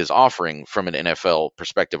Ohio State is offering from an NFL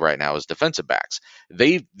perspective right now as defensive backs.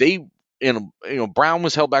 Brown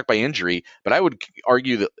was held back by injury, but I would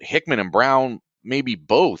argue that Hickman and Brown, maybe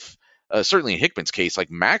both, certainly in Hickman's case, like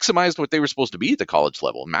maximized what they were supposed to be at the college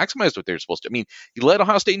level, maximized what they were supposed to. I mean, he led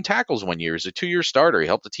Ohio State in tackles one year as a 2-year starter. He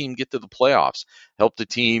helped the team get to the playoffs, helped the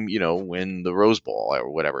team, win the Rose Bowl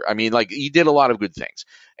or whatever. I mean, like, he did a lot of good things.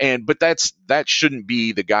 But that shouldn't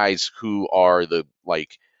be the guys who are the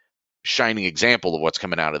shining example of what's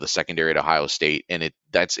coming out of the secondary at Ohio State. And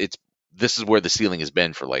this is where the ceiling has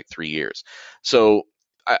been for 3 years. So,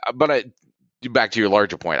 back to your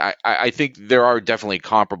larger point, I think there are definitely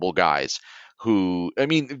comparable guys who, I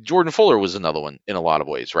mean, Jordan Fuller was another one in a lot of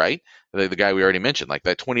ways, right? The guy we already mentioned, like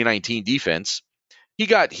that 2019 defense, he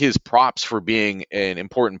got his props for being an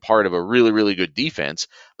important part of a really, really good defense,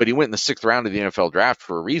 but he went in the 6th round of the NFL draft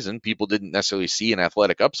for a reason. People didn't necessarily see an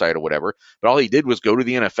athletic upside or whatever, but all he did was go to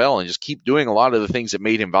the NFL and just keep doing a lot of the things that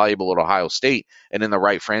made him valuable at Ohio State, and in the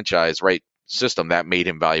right franchise, right system, that made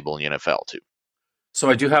him valuable in the NFL too. So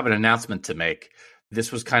I do have an announcement to make.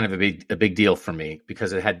 This was kind of a big deal for me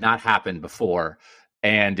because it had not happened before,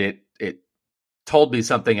 and it told me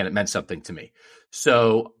something and it meant something to me.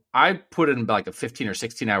 So I put in like a 15 or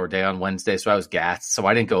 16 hour day on Wednesday, so I was gassed. So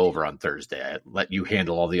I didn't go over on Thursday. I let you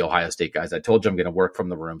handle all the Ohio State guys. I told you I'm going to work from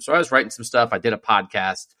the room. So I was writing some stuff. I did a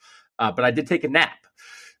podcast, but I did take a nap,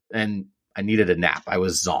 and I needed a nap. I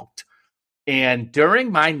was zonked. And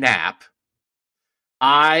during my nap,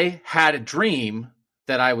 I had a dream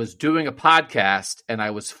that I was doing a podcast and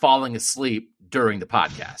I was falling asleep during the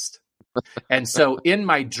podcast. And so in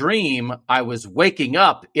my dream, I was waking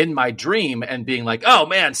up in my dream and being like, oh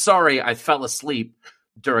man, sorry, I fell asleep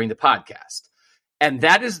during the podcast. And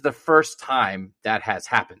that is the first time that has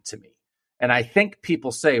happened to me. And I think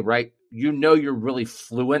people say, right, you're really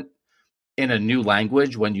fluent in a new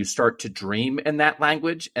language when you start to dream in that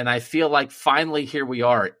language. And I feel like finally here we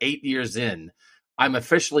are 8 years in, I'm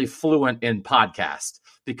officially fluent in podcast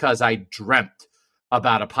because I dreamt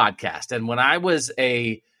about a podcast. And when I was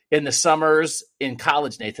in the summers in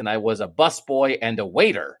college, Nathan, I was a busboy and a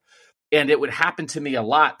waiter. And it would happen to me a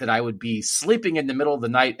lot that I would be sleeping in the middle of the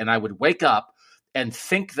night and I would wake up and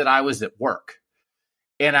think that I was at work.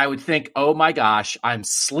 And I would think, oh my gosh, I'm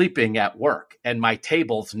sleeping at work and my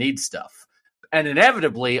tables need stuff. And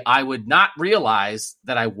inevitably, I would not realize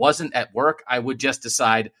that I wasn't at work. I would just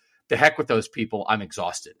decide, the heck with those people, I'm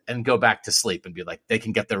exhausted, and go back to sleep and be like, they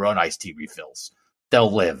can get their own iced tea refills. They'll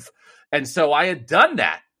live. And so I had done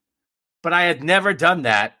that, but I had never done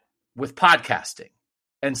that with podcasting.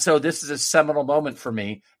 And so this is a seminal moment for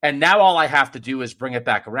me. And now all I have to do is bring it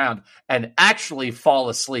back around and actually fall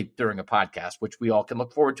asleep during a podcast, which we all can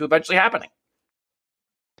look forward to eventually happening.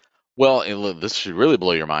 Well, and this should really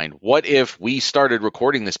blow your mind. What if we started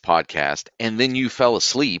recording this podcast and then you fell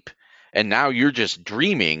asleep and now you're just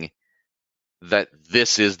dreaming that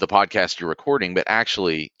this is the podcast you're recording, but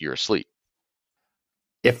actually you're asleep?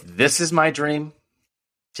 If this is my dream,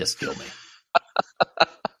 just kill me.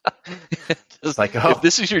 If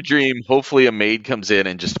this is your dream, hopefully a maid comes in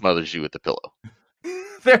and just smothers you with the pillow.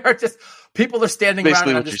 There are just people are standing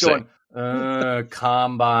basically around and I'm just going,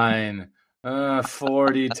 combine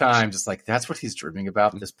 40 times. It's like, that's what he's dreaming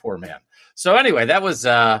about, this poor man. So anyway, that was,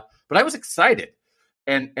 but I was excited.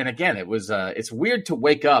 And again, it was, it's weird to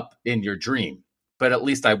wake up in your dream, but at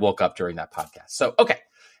least I woke up during that podcast. So, okay.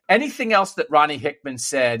 Anything else that Ronnie Hickman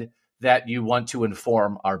said that you want to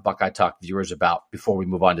inform our Buckeye Talk viewers about before we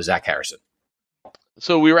move on to Zach Harrison?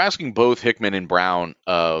 So we were asking both Hickman and Brown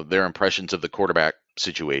their impressions of the quarterback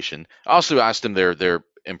situation. I also asked them their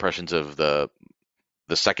impressions of the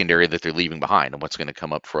secondary that they're leaving behind and what's going to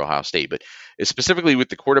come up for Ohio State. But specifically with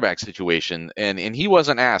the quarterback situation, and he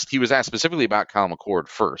wasn't asked. He was asked specifically about Kyle McCord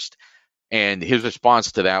first. And his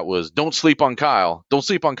response to that was, don't sleep on Kyle. Don't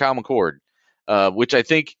sleep on Kyle McCord, which I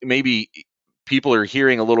think maybe people are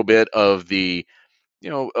hearing a little bit of the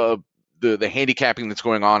handicapping that's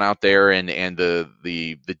going on out there and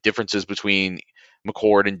the differences between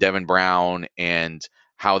McCord and Devin Brown and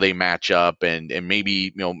how they match up, and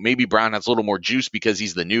maybe maybe Brown has a little more juice because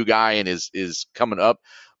he's the new guy and is coming up,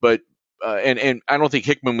 but. And I don't think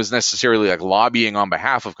Hickman was necessarily like lobbying on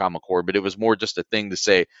behalf of Kyle McCord, but it was more just a thing to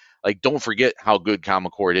say, like, don't forget how good Kyle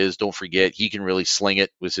McCord is. Don't forget he can really sling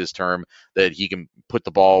it, was his term, that he can put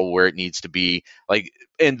the ball where it needs to be. Like,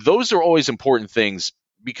 and those are always important things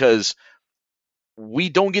because we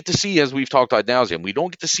don't get to see, as we've talked about now, we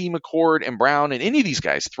don't get to see McCord and Brown and any of these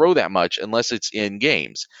guys throw that much unless it's in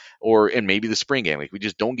games or in maybe the spring game. Like, we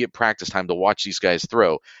just don't get practice time to watch these guys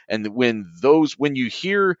throw. And when you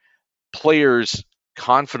hear players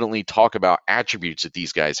confidently talk about attributes that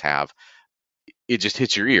these guys have, it just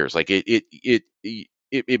hits your ears. Like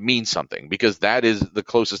it means something, because that is the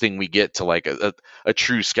closest thing we get to like a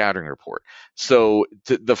true scouting report. So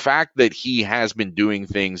the fact that he has been doing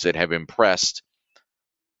things that have impressed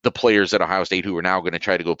the players at Ohio State who are now going to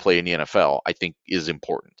try to go play in the NFL, I think is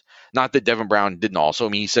important. Not that Devin Brown didn't also. I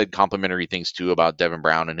mean, he said complimentary things too about Devin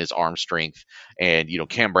Brown and his arm strength. And,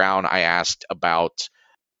 Cam Brown, I asked about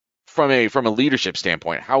from a leadership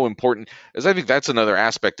standpoint, how important, as I think that's another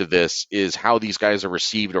aspect of this, is how these guys are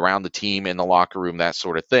received around the team, in the locker room, that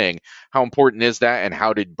sort of thing. How important is that, and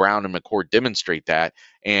how did Brown and McCord demonstrate that?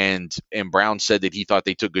 And Brown said that he thought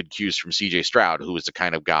they took good cues from C.J. Stroud, who was the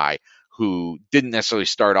kind of guy who didn't necessarily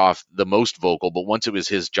start off the most vocal, but once it was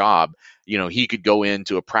his job, he could go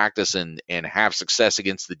into a practice and have success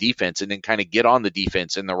against the defense, and then kind of get on the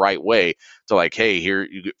defense in the right way to, like, hey, here,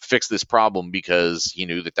 you fix this problem, because he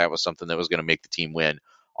knew that was something that was going to make the team win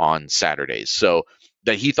on Saturdays. So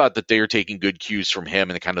that he thought that they were taking good cues from him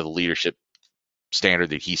and the kind of the leadership standard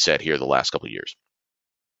that he set here the last couple of years.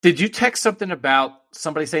 Did you text something about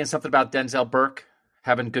somebody saying something about Denzel Burke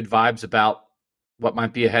having good vibes about what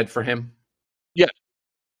might be ahead for him? Yeah.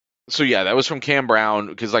 So yeah, that was from Cam Brown,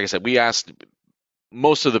 because like I said, we asked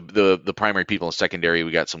most of the primary people in secondary.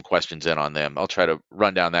 We got some questions in on them. I'll try to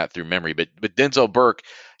run down that through memory. But Denzel Burke,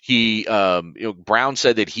 he Brown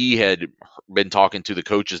said that he had been talking to the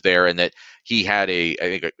coaches there, and that he had I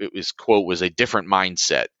think his quote was, a different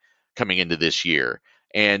mindset coming into this year.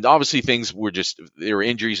 And obviously there were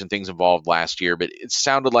injuries and things involved last year, but it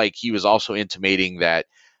sounded like he was also intimating that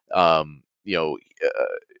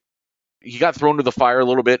he got thrown to the fire a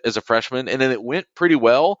little bit as a freshman, and then it went pretty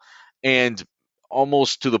well, and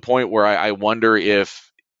almost to the point where I wonder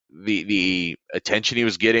if the attention he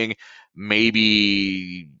was getting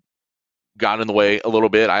maybe got in the way a little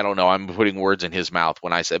bit. I don't know. I'm putting words in his mouth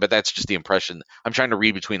when I say, but that's just the impression. I'm trying to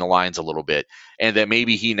read between the lines a little bit, and that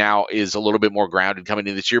maybe he now is a little bit more grounded coming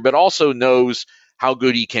in this year, but also knows how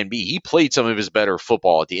good he can be. He played some of his better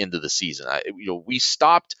football at the end of the season. We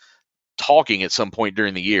stopped talking at some point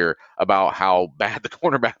during the year about how bad the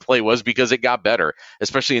cornerback play was, because it got better,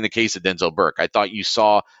 especially in the case of Denzel Burke. I thought you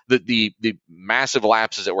saw the massive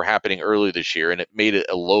lapses that were happening earlier this year, and it made it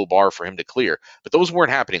a low bar for him to clear. But those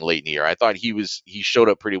weren't happening late in the year. I thought he showed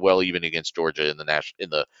up pretty well even against Georgia in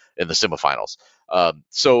the semifinals.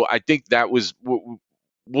 So I think that was.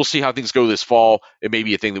 We'll see how things go this fall. It may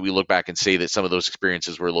be a thing that we look back and say that some of those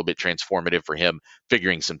experiences were a little bit transformative for him,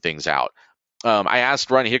 figuring some things out. I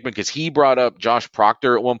asked Ronnie Hickman, because he brought up Josh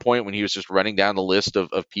Proctor at one point when he was just running down the list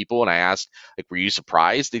of people. And I asked, like, were you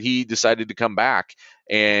surprised that he decided to come back?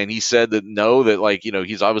 And he said that no, that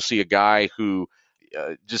he's obviously a guy who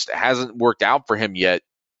just hasn't worked out for him yet,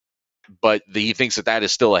 but he thinks that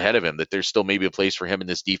is still ahead of him, that there's still maybe a place for him in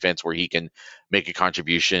this defense where he can make a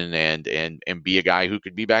contribution and be a guy who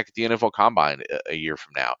could be back at the NFL Combine a year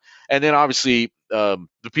from now. And then obviously the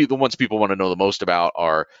ones people want to know the most about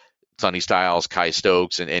are Sonny Styles, Kai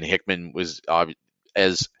Stokes, and Hickman was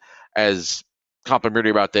as complimentary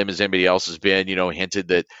about them as anybody else has been. Hinted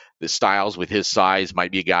that the Styles, with his size,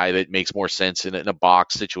 might be a guy that makes more sense in a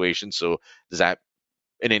box situation. So is that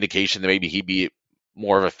an indication that maybe he'd be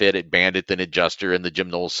more of a fit at Bandit than at Juster in the Jim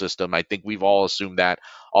Knowles system? I think we've all assumed that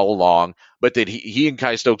all along, but that he and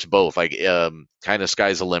Kai Stokes both, kind of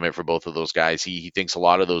sky's the limit for both of those guys. He thinks a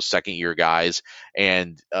lot of those second year guys,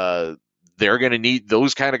 and they're going to need,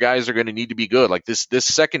 those kind of guys are going to need to be good. Like this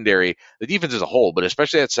secondary, the defense as a whole, but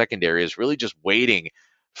especially that secondary, is really just waiting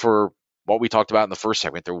for what we talked about in the first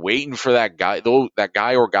segment. They're waiting for that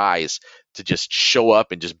guy or guys to just show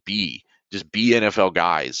up and just be NFL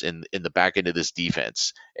guys in the back end of this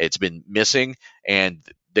defense. It's been missing, and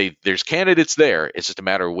there's candidates there. It's just a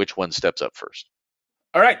matter of which one steps up first.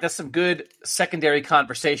 All right, that's some good secondary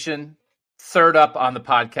conversation. Third up on the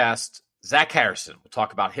podcast, Zach Harrison. We'll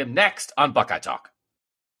talk about him next on Buckeye Talk.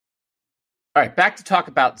 All right, back to talk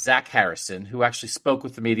about Zach Harrison, who actually spoke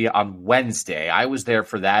with the media on Wednesday. I was there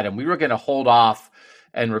for that, and we were going to hold off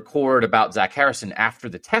and record about Zach Harrison after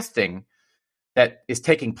the testing that is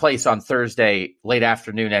taking place on Thursday, late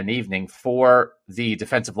afternoon and evening for the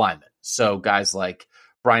defensive linemen. So guys like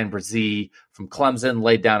Brian Brzee from Clemson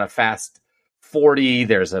laid down a fast 40.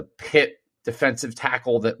 There's a Pitt defensive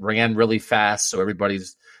tackle that ran really fast. So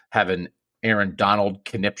everybody's having Aaron Donald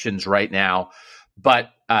conniptions right now. But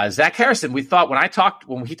Zach Harrison, we thought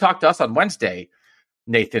when he talked to us on Wednesday,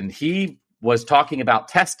 Nathan, he was talking about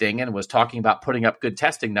testing and was talking about putting up good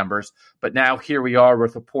testing numbers. But now here we are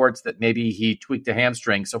with reports that maybe he tweaked a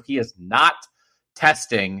hamstring. So he is not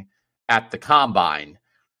testing at the combine.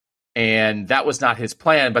 And that was not his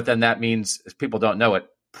plan. But then that means, if people don't know it,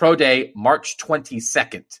 Pro Day, March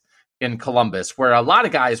 22nd in Columbus, where a lot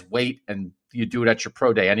of guys wait and you do it at your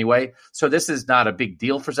Pro Day anyway. So this is not a big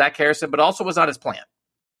deal for Zach Harrison, but also was not his plan.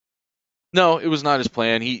 No, it was not his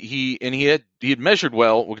plan. He had measured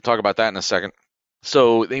well. We can talk about that in a second.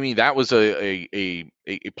 So I mean, that was a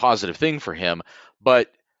positive thing for him. But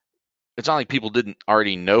it's not like people didn't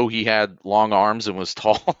already know he had long arms and was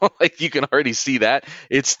tall. Like, you can already see that.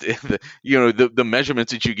 It's the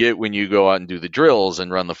measurements that you get when you go out and do the drills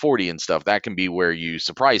and run the 40 and stuff. That can be where you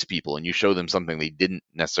surprise people and you show them something they didn't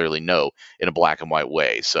necessarily know in a black and white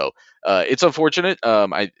way. So it's unfortunate.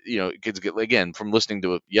 Again, from listening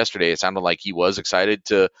to it yesterday, it sounded like he was excited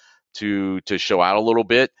to show out a little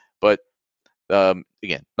bit. But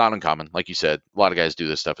again, not uncommon. Like you said, a lot of guys do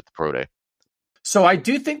this stuff at the Pro Day. So I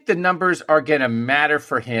do think the numbers are going to matter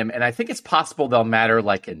for him, and I think it's possible they'll matter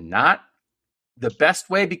like in not the best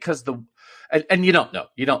way, because and you don't know.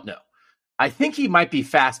 I think he might be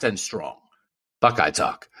fast and strong. Buckeye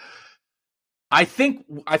talk. I think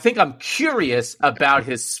I'm curious about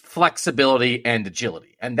his flexibility and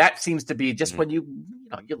agility, and that seems to be just when you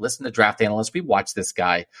listen to draft analysts. We watch this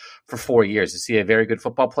guy for 4 years. Is he a very good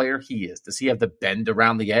football player? He is. Does he have the bend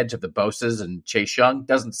around the edge of the Bosa's and Chase Young?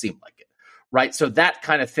 Doesn't seem like it. Right. So that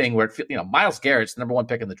kind of thing where, Myles Garrett's the number one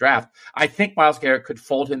pick in the draft. I think Myles Garrett could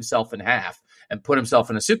fold himself in half and put himself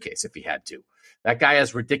in a suitcase if he had to. That guy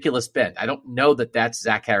has ridiculous bend. I don't know that that's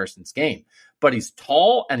Zach Harrison's game, but he's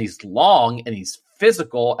tall and he's long and he's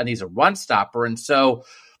physical and he's a run stopper. And so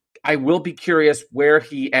I will be curious where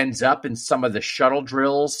he ends up in some of the shuttle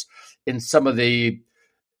drills, in some of the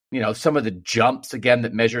jumps, again,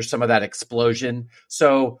 that measure some of that explosion.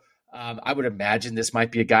 So I would imagine this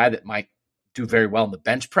might be a guy that might do very well in the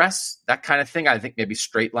bench press, that kind of thing. I think maybe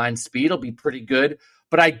straight line speed will be pretty good.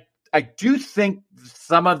 But I do think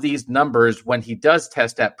some of these numbers, when he does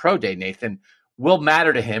test at Pro Day, Nathan, will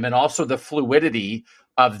matter to him. And also the fluidity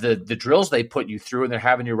of the drills they put you through, and they're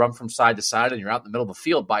having you run from side to side and you're out in the middle of the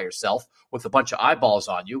field by yourself with a bunch of eyeballs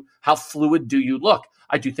on you. How fluid do you look?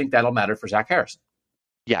 I do think that'll matter for Zach Harrison.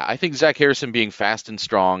 Yeah, I think Zach Harrison being fast and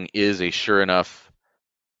strong is a sure enough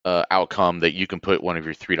outcome that you can put one of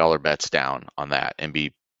your $3 bets down on that and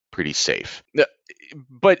be pretty safe.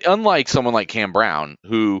 But unlike someone like Cam Brown,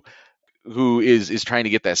 who is trying to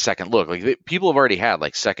get that second look, like people have already had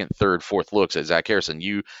like second, third, fourth looks at Zach Harrison.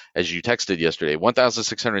 As you texted yesterday,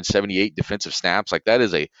 1,678 defensive snaps. Like, that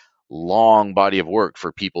is a long body of work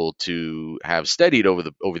for people to have studied over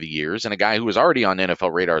the years, and a guy who was already on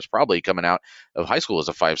NFL radars, probably coming out of high school as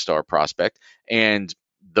a 5-star prospect. And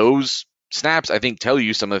those snaps, I think, tell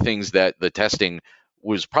you some of the things that the testing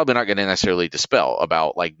was probably not going to necessarily dispel,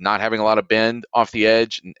 about like not having a lot of bend off the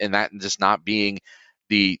edge, and that just not being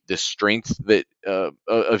the strength that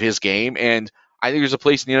of his game. And I think there's a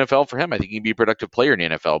place in the NFL for him. I think he can be a productive player in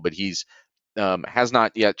the NFL, but he's has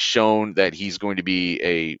not yet shown that he's going to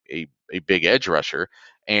be a big edge rusher.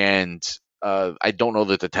 And I don't know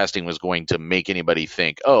that the testing was going to make anybody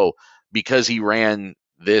think, oh, because he ran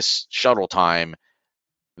this shuttle time,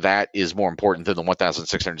 that is more important than the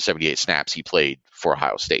 1,678 snaps he played for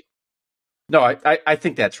Ohio State. No, I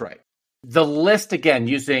think that's right. The list, again,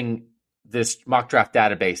 using this mock draft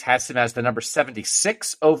database, has him as the number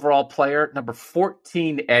 76 overall player, number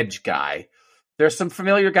 14 edge guy. There's some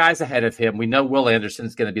familiar guys ahead of him. We know Will Anderson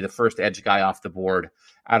is going to be the first edge guy off the board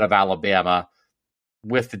out of Alabama.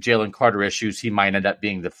 With the Jalen Carter issues, he might end up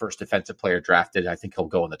being the first defensive player drafted. I think he'll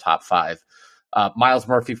go in the top 5. Myles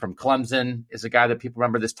Murphy from Clemson is a guy that people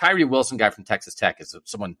remember. This Tyree Wilson guy from Texas Tech is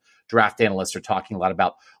someone draft analysts are talking a lot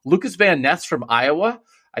about. Lucas Van Ness from Iowa.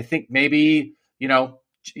 I think maybe,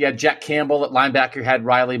 Jack Campbell at linebacker had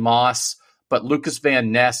Riley Moss, but Lucas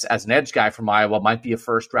Van Ness as an edge guy from Iowa might be a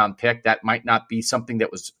first-round pick. That might not be something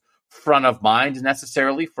that was front of mind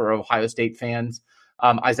necessarily for Ohio State fans.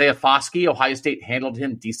 Isaiah Foskey, Ohio State handled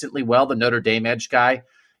him decently well, the Notre Dame edge guy.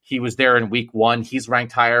 He was there in week 1. He's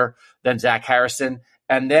ranked higher than Zach Harrison.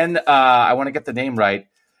 And then I want to get the name right.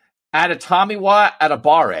 Adetomiwa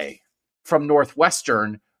Adebawore from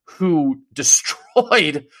Northwestern, who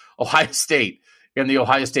destroyed Ohio State in the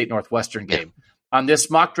Ohio State Northwestern game. On this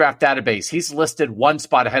mock draft database, he's listed one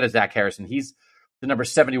spot ahead of Zach Harrison. He's the number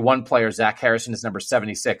 71 player. Zach Harrison is number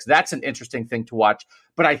 76. That's an interesting thing to watch.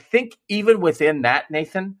 But I think even within that,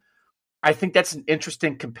 Nathan, I think that's an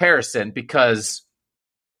interesting comparison because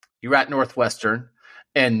you're at Northwestern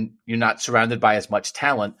and you're not surrounded by as much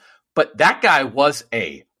talent. But that guy was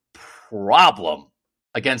a problem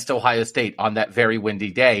against Ohio State on that very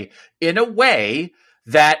windy day in a way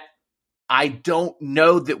that I don't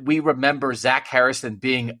know that we remember Zach Harrison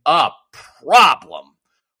being a problem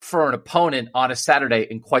for an opponent on a Saturday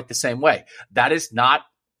in quite the same way. That is not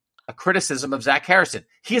a criticism of Zach Harrison.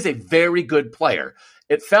 He is a very good player.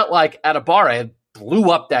 It felt like Atabare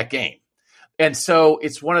blew up that game. And so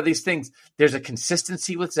it's one of these things. There's a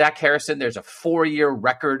consistency with Zach Harrison. There's a 4-year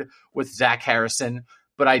record with Zach Harrison.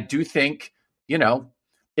 But I do think,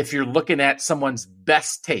 if you're looking at someone's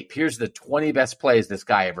best tape, here's the 20 best plays this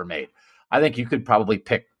guy ever made. I think you could probably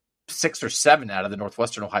pick 6 or 7 out of the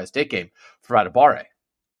Northwestern Ohio State game for Atabare.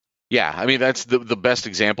 Yeah, I mean, that's the best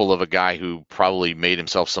example of a guy who probably made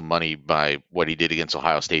himself some money by what he did against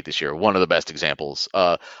Ohio State this year. One of the best examples.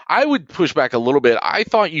 I would push back a little bit. I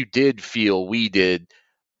thought we did feel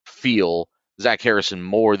Zach Harrison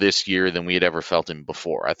more this year than we had ever felt him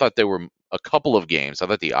before. I thought there were a couple of games. I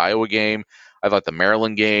thought the Iowa game, I thought the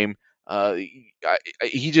Maryland game.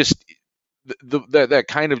 He just that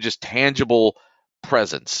kind of just tangible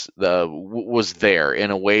presence was there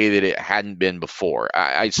in a way that it hadn't been before.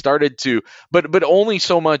 I started to, but only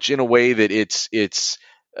so much in a way that it's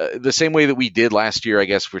the same way that we did last year, I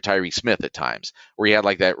guess, for Tyree Smith at times, where he had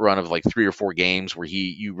like that run of like 3 or 4 games where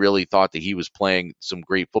you really thought that he was playing some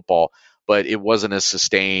great football, but it wasn't as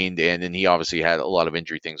sustained, and then he obviously had a lot of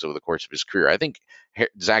injury things over the course of his career. I think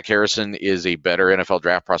Zach Harrison is a better NFL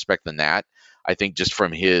draft prospect than that. I think just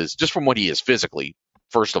from what he is physically,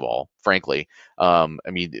 first of all, frankly. I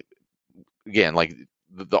mean, again, like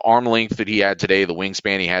the arm length that he had today, the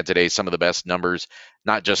wingspan he had today, some of the best numbers,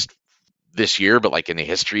 not just this year, but like in the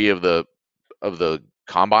history of the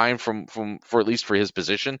combine for at least for his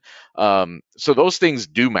position. So those things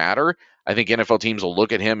do matter. I think NFL teams will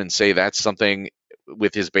look at him and say that's something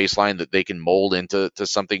with his baseline that they can mold into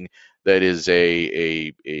something that is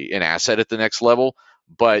an asset at the next level.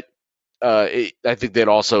 But I think that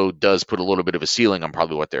also does put a little bit of a ceiling on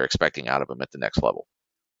probably what they're expecting out of him at the next level.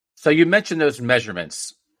 So you mentioned those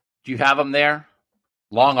measurements. Do you have them there?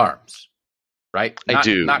 Long arms, right? I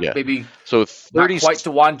do. Not yeah. maybe so 30, not quite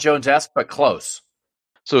DeJuan Jones-esque, but close.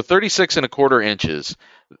 So 36.25 inches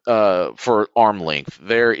for arm length.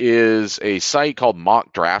 There is a site called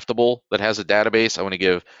Mock Draftable that has a database. I want to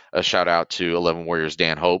give a shout out to 11 Warriors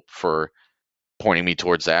Dan Hope for pointing me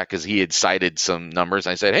towards that, because he had cited some numbers.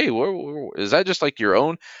 I said, hey, is that just like your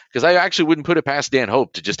own? Because I actually wouldn't put it past Dan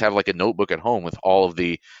Hope to just have like a notebook at home with all of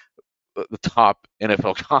the top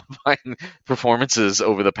NFL combine performances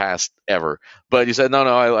over the past ever. But he said,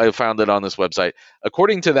 no, I found it on this website.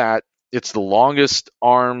 According to that, it's the longest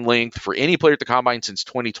arm length for any player at the combine since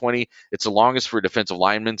 2020. It's the longest for a defensive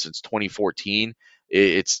lineman since 2014.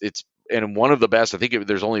 It's and one of the best. I think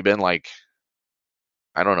there's only been like,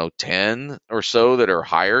 I don't know, 10 or so that are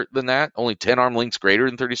higher than that. Only 10 arm lengths greater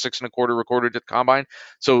than 36.25 recorded at the combine.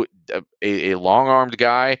 So a long-armed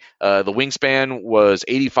guy. The wingspan was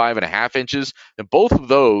 85.5 inches. And both of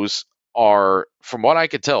those are, from what I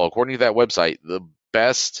could tell, according to that website, the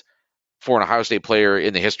best for an Ohio State player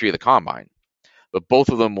in the history of the combine. But both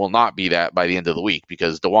of them will not be that by the end of the week,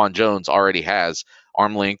 because DeJuan Jones already has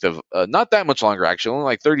arm length of not that much longer, actually, only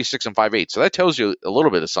like 36 5/8. So that tells you a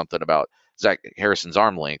little bit of something about Zach Harrison's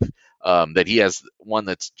arm length, that he has one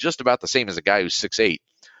that's just about the same as a guy who's 6'8".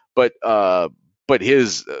 But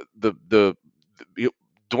his DeJuan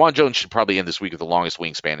Jones should probably end this week with the longest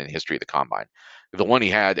wingspan in the history of the combine. The one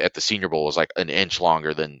he had at the Senior Bowl was like an inch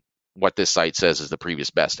longer than what this site says is the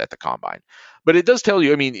previous best at the combine. But it does tell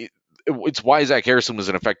you, I mean, it's why Zach Harrison was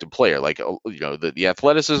an effective player. Like, the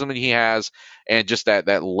athleticism that he has, and just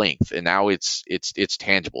that length. And now it's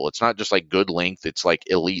tangible. It's not just like good length. It's like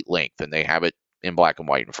elite length, and they have it in black and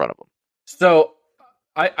white in front of them. So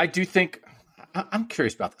I do think, I'm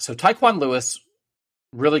curious about this. So Tyquan Lewis,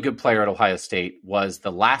 really good player at Ohio State, was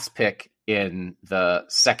the last pick in the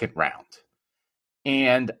second round.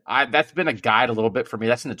 And that's been a guide a little bit for me.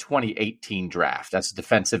 That's in the 2018 draft. That's a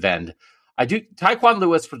defensive end. Tyquan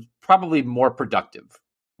Lewis was probably more productive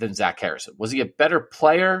than Zach Harrison. Was he a better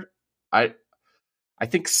player? I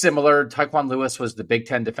think similar. Tyquan Lewis was the Big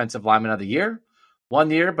Ten Defensive Lineman of the Year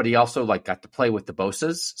one year, but he also got to play with the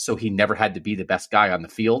Bosa's, so he never had to be the best guy on the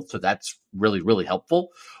field. So that's really, really helpful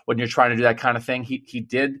when you're trying to do that kind of thing. He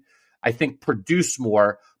did, I think, produce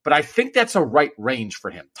more, but I think that's a right range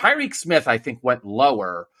for him. Tyreek Smith, I think, went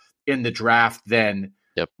lower in the draft than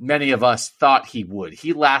many of us thought he would.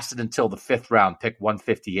 He lasted until the 5th round, pick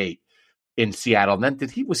 158 in Seattle. And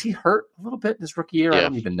then was he hurt a little bit in his rookie year? I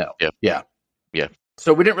don't even know. Yeah.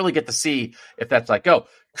 So we didn't really get to see if that's like,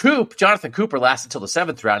 Jonathan Cooper lasted until the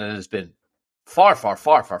 7th round and has been far, far,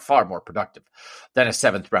 far, far, far more productive than a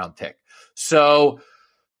 7th round pick. So,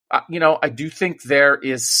 I do think there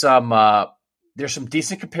is there's some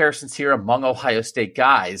decent comparisons here among Ohio State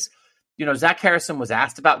guys. Zach Harrison was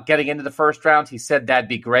asked about getting into the 1st round. He said that'd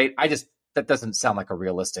be great. That doesn't sound like a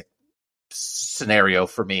realistic scenario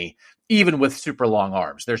for me, even with super long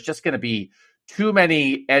arms. There's just going to be too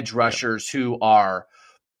many edge rushers who are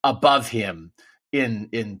above him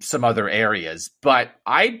in some other areas. But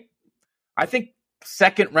I think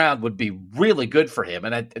 2nd round would be really good for him.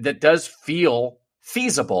 And that does feel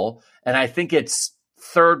feasible. And I think it's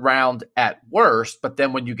 3rd round at worst. But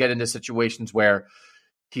then when you get into situations where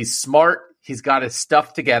he's smart, he's got his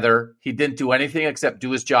stuff together, he didn't do anything except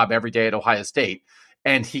do his job every day at Ohio State,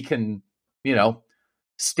 and he can,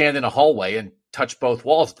 stand in a hallway and touch both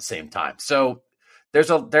walls at the same time. So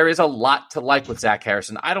there is a lot to like with Zach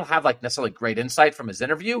Harrison. I don't have necessarily great insight from his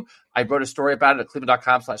interview. I wrote a story about it at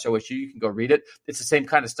cleveland.com/OSU. You can go read it. It's the same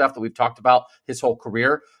kind of stuff that we've talked about his whole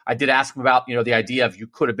career. I did ask him about, the idea of you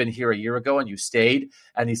could have been here a year ago and you stayed.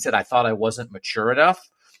 And he said, I thought I wasn't mature enough.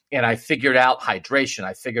 And I figured out hydration.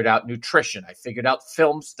 I figured out nutrition. I figured out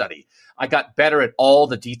film study. I got better at all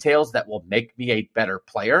the details that will make me a better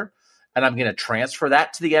player. And I'm going to transfer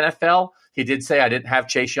that to the NFL. He did say I didn't have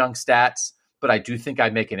Chase Young stats, but I do think I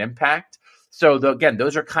make an impact. So again,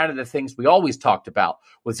 those are kind of the things we always talked about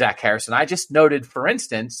with Zach Harrison. I just noted, for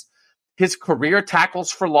instance, his career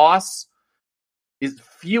tackles for loss is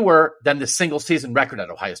fewer than the single season record at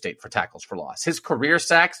Ohio State for tackles for loss. His career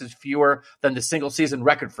sacks is fewer than the single season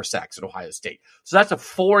record for sacks at Ohio State. So that's a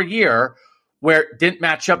 4-year where it didn't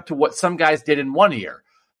match up to what some guys did in 1 year.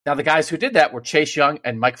 Now, the guys who did that were Chase Young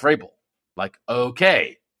and Mike Vrabel.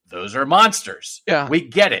 Okay, those are monsters. Yeah. We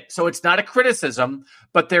get it. So it's not a criticism,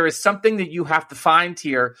 but there is something that you have to find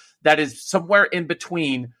here that is somewhere in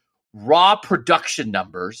between raw production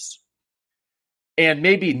numbers and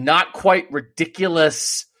maybe not quite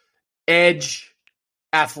ridiculous edge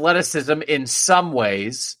athleticism in some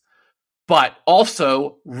ways, but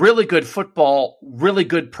also really good football, really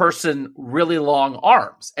good person, really long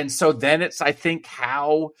arms. And so then it's, I think,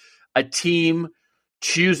 how a team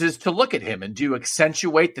chooses to look at him. And do you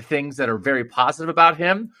accentuate the things that are very positive about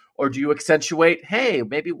him? Or do you accentuate, hey,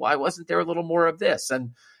 maybe why wasn't there a little more of this?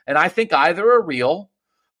 And I think either are real,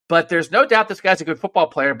 but there's no doubt this guy's a good football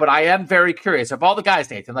player. But I am very curious of all the guys,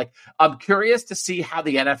 Nathan, I'm curious to see how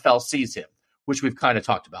the NFL sees him, which we've kind of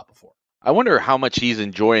talked about before. I wonder how much he's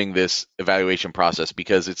enjoying this evaluation process,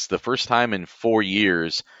 because it's the first time in 4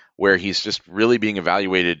 years where he's just really being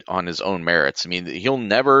evaluated on his own merits. I mean, he'll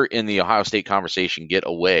never in the Ohio State conversation get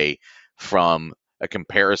away from a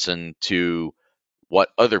comparison to what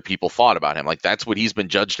other people thought about him. That's what he's been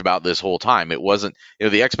judged about this whole time. It wasn't,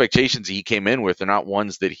 the expectations he came in with are not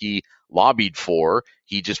ones that he lobbied for.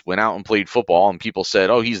 He just went out and played football and people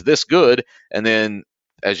said, oh, he's this good. And then,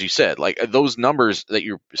 as you said, those numbers that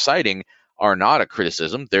you're citing are not a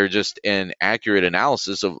criticism. They're just an accurate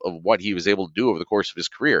analysis of what he was able to do over the course of his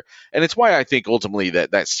career. And it's why I think ultimately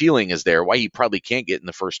that ceiling is there, why he probably can't get in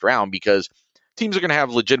the 1st round, because teams are going to have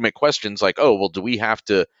legitimate questions like, oh, well, do we have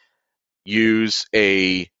to use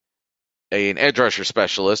an edge rusher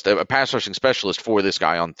specialist, a pass rushing specialist for this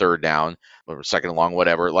guy on 3rd down or 2nd and long,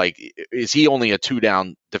 whatever? Is he only a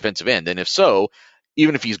 2-down defensive end? And if so,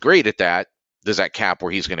 even if he's great at that, does that cap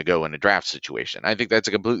where he's going to go in a draft situation? I think that's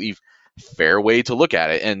a completely fair way to look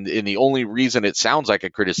at it. And the only reason it sounds like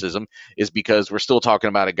a criticism is because we're still talking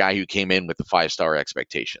about a guy who came in with the 5-star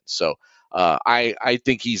expectations. So I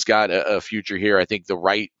think he's got a future here. I think the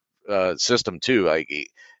right system too.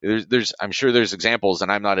 I'm sure there's examples,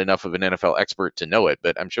 and I'm not enough of an NFL expert to know it,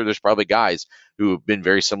 but I'm sure there's probably guys who have been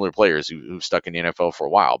very similar players who've stuck in the NFL for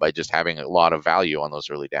a while by just having a lot of value on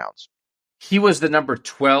those early downs. He was the number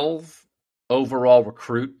 12 overall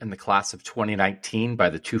recruit in the class of 2019 by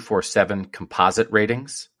the 247 composite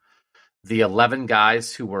ratings. The 11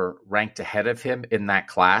 guys who were ranked ahead of him in that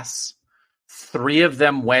class, 3 of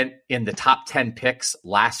them went in the top 10 picks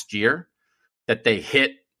last year that they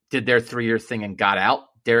did their 3-year thing and got out.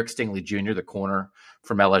 Derek Stingley Jr., the corner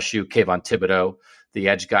from LSU, Kayvon Thibodeau, the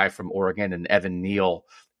edge guy from Oregon, and Evan Neal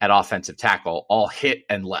at offensive tackle all hit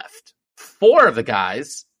and left. 4 of the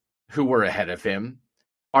guys who were ahead of him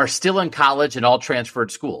are still in college and all transferred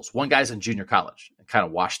schools. One guy's in junior college and kind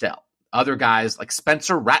of washed out. Other guys like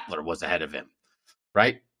Spencer Rattler was ahead of him,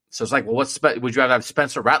 right? So it's like, well, would you rather have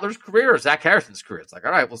Spencer Rattler's career or Zach Harrison's career? It's like,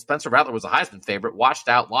 all right, well, Spencer Rattler was a Heisman favorite, washed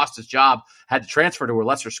out, lost his job, had to transfer to a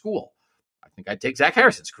lesser school. I think I'd take Zach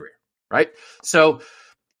Harrison's career, right? So,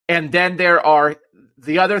 and then there are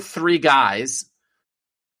the other three guys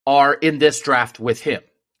are in this draft with him.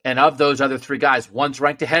 And of those other three guys, one's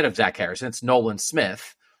ranked ahead of Zach Harrison. It's Nolan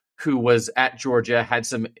Smith, who was at Georgia, had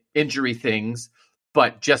some injury things,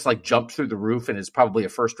 but just like jumped through the roof and is probably a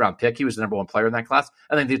first-round pick. He was the number one player in that class.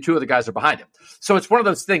 And then the two other guys are behind him. So it's one of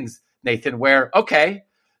those things, Nathan, where, okay,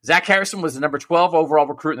 Zach Harrison was the number 12 overall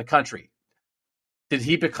recruit in the country. Did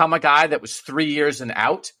he become a guy that was 3 years and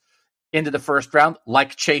out into the first round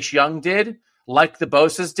like Chase Young did, like the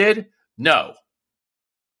Bosa's did? No.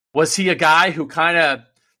 Was he a guy who kind of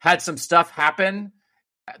had some stuff happen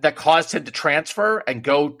that caused him to transfer and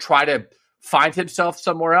go try to find himself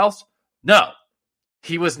somewhere else? No,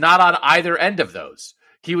 he was not on either end of those.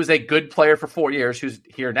 He was a good player for 4 years who's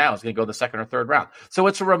here now is going to go the second or third round. So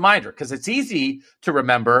it's a reminder because it's easy to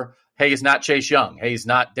remember, hey, he's not Chase Young. Hey, he's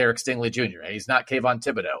not Derek Stingley Jr. Hey, he's not Kayvon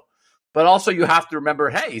Thibodeau. But also you have to remember,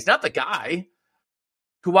 hey, he's not the guy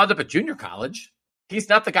who wound up at junior college. He's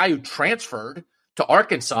not the guy who transferred to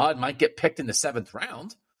Arkansas and might get picked in the 7th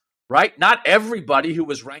round. Right? Not everybody who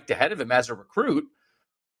was ranked ahead of him as a recruit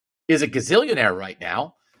is a gazillionaire right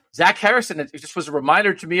now. Zach Harrison, it just was a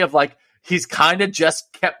reminder to me of like, he's kind of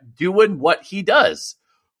just kept doing what he does,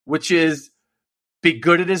 which is be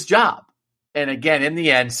good at his job. And again, in the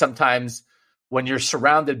end, sometimes when you're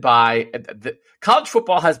surrounded by college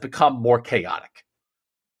football has become more chaotic.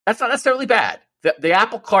 That's not necessarily bad. The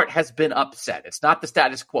apple cart has been upset. It's not the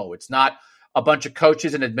status quo. It's not a bunch of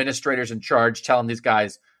coaches and administrators in charge telling these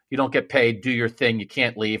guys, you don't get paid, do your thing, you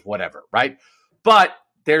can't leave, whatever, right? But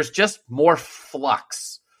there's just more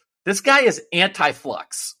flux. This guy is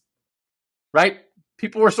anti-flux, right?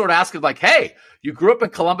 People were sort of asking like, hey, you grew up in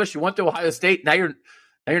Columbus, you went to Ohio State, now you're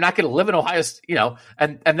not going to live in Ohio,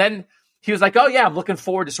 and then he was like, oh yeah, I'm looking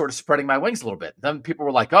forward to sort of spreading my wings a little bit. And then people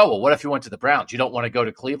were like, oh, well, what if you went to the Browns? You don't want to go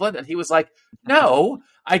to Cleveland? And he was like, no,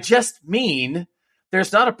 I just mean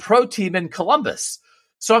there's not a pro team in Columbus.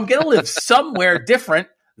 So I'm going to live somewhere different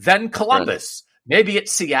than Columbus. Right. Maybe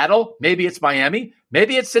it's Seattle, maybe it's Miami,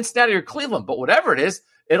 maybe it's Cincinnati or Cleveland, but whatever it is,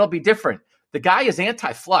 it'll be different. The guy is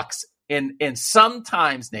anti-flux, and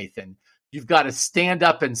sometimes, Nathan, you've got to stand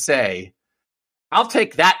up and say, I'll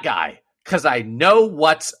take that guy because I know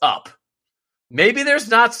what's up. Maybe there's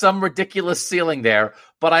not some ridiculous ceiling there,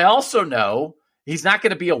 but I also know he's not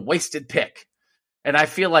going to be a wasted pick. And I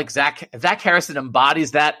feel like Zach Harrison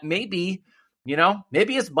embodies that maybe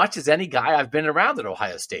as much as any guy I've been around at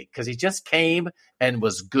Ohio State, because he just came and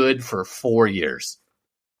was good for 4 years.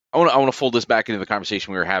 I want to fold this back into the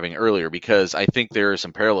conversation we were having earlier, because I think there are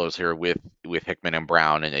some parallels here with Hickman and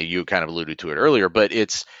Brown, and you kind of alluded to it earlier, but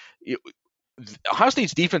Ohio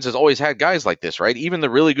State's defense has always had guys like this, right? Even the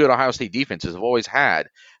really good Ohio State defenses have always had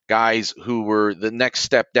guys who were the next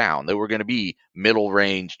step down. They were going to be middle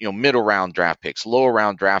round draft picks, lower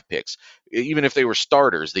round draft picks. Even if they were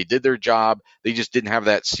starters, they did their job. They just didn't have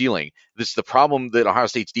that ceiling. This is the problem that Ohio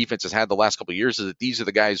State's defense has had the last couple of years, is that these are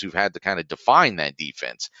the guys who've had to kind of define that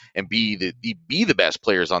defense and be the best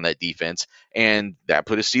players on that defense. And that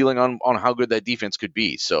put a ceiling on how good that defense could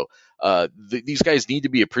be. So these guys need to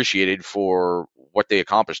be appreciated for what they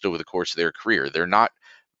accomplished over the course of their career. They're not,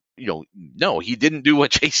 no, he didn't do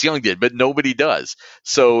what Chase Young did, but nobody does.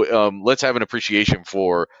 So let's have an appreciation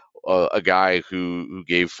for a guy who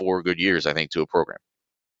gave 4 good years, I think, to a program.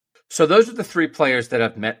 So those are the 3 players that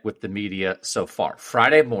have met with the media so far.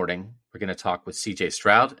 Friday morning, we're going to talk with CJ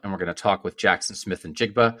Stroud, and we're going to talk with Jackson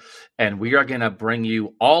Smith-Njigba, and we are going to bring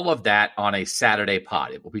you all of that on a Saturday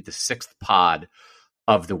pod. It will be the 6th pod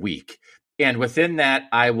of the week. And within that,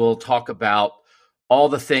 I will talk about all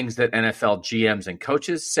the things that NFL GMs and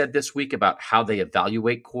coaches said this week about how they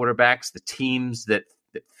evaluate quarterbacks, the teams that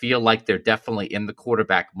feel like they're definitely in the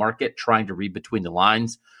quarterback market, trying to read between the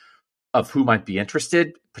lines of who might be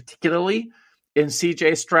interested, particularly in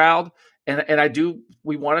CJ Stroud. And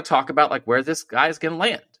we want to talk about like where this guy is going to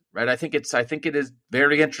land, right? I think it is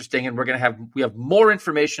very interesting, and we have more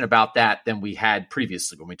information about that than we had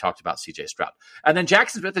previously when we talked about CJ Stroud. And then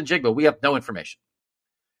Jackson Smith-Njigba, we have no information.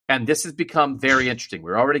 And this has become very interesting.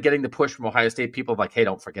 We're already getting the push from Ohio State people like, hey,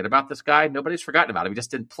 don't forget about this guy. Nobody's forgotten about him. He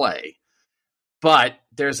just didn't play. But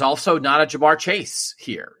there's also not a Jamar Chase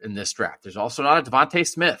here in this draft. There's also not a Devontae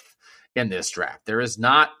Smith in this draft. There is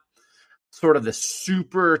not sort of the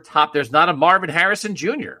super top. There's not a Marvin Harrison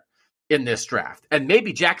Jr. in this draft. And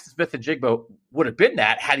maybe Jackson Smith-Njigba would have been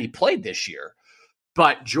that had he played this year.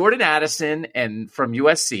 But Jordan Addison and from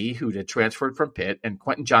USC, who had transferred from Pitt, and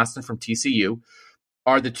Quentin Johnston from TCU,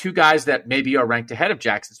 are the two guys that maybe are ranked ahead of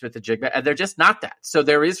Jackson Smith-Njigba, and they're just not that. So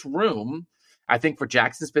there is room, I think, for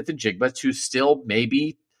Jackson Smith-Njigba to still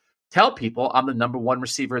maybe tell people I'm the number one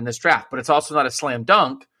receiver in this draft. But it's also not a slam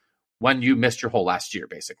dunk when you missed your whole last year,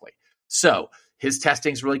 basically. So his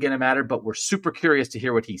testing is really going to matter, but we're super curious to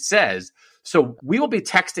hear what he says. So we will be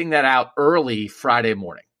texting that out early Friday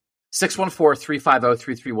morning.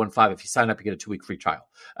 614-350-3315. If you sign up, you get a 2-week free trial.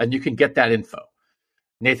 And you can get that info.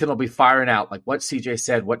 Nathan will be firing out like what CJ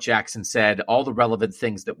said, what Jackson said, all the relevant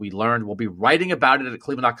things that we learned. We'll be writing about it at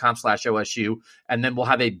cleveland.com/OSU, and then we'll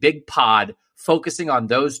have a big pod focusing on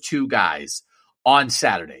those two guys on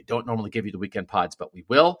Saturday. Don't normally give you the weekend pods, but we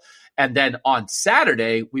will. And then on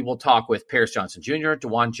Saturday, we will talk with Paris Johnson Jr.,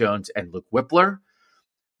 DeJuan Jones, and Luke Whippler.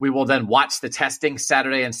 We will then watch the testing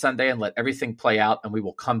Saturday and Sunday and let everything play out, and we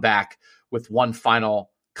will come back with one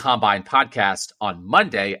final Combine podcast on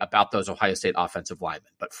Monday about those Ohio State offensive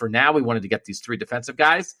linemen. But for now, we wanted to get these three defensive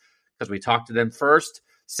guys because we talked to them first.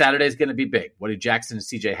 Saturday is going to be big. What do Jackson and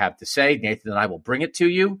CJ have to say? Nathan and I will bring it to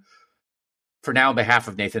you. For now, on behalf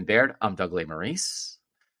of Nathan Baird, I'm Doug Lesmerises.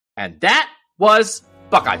 And that was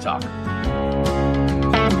Buckeye Talk.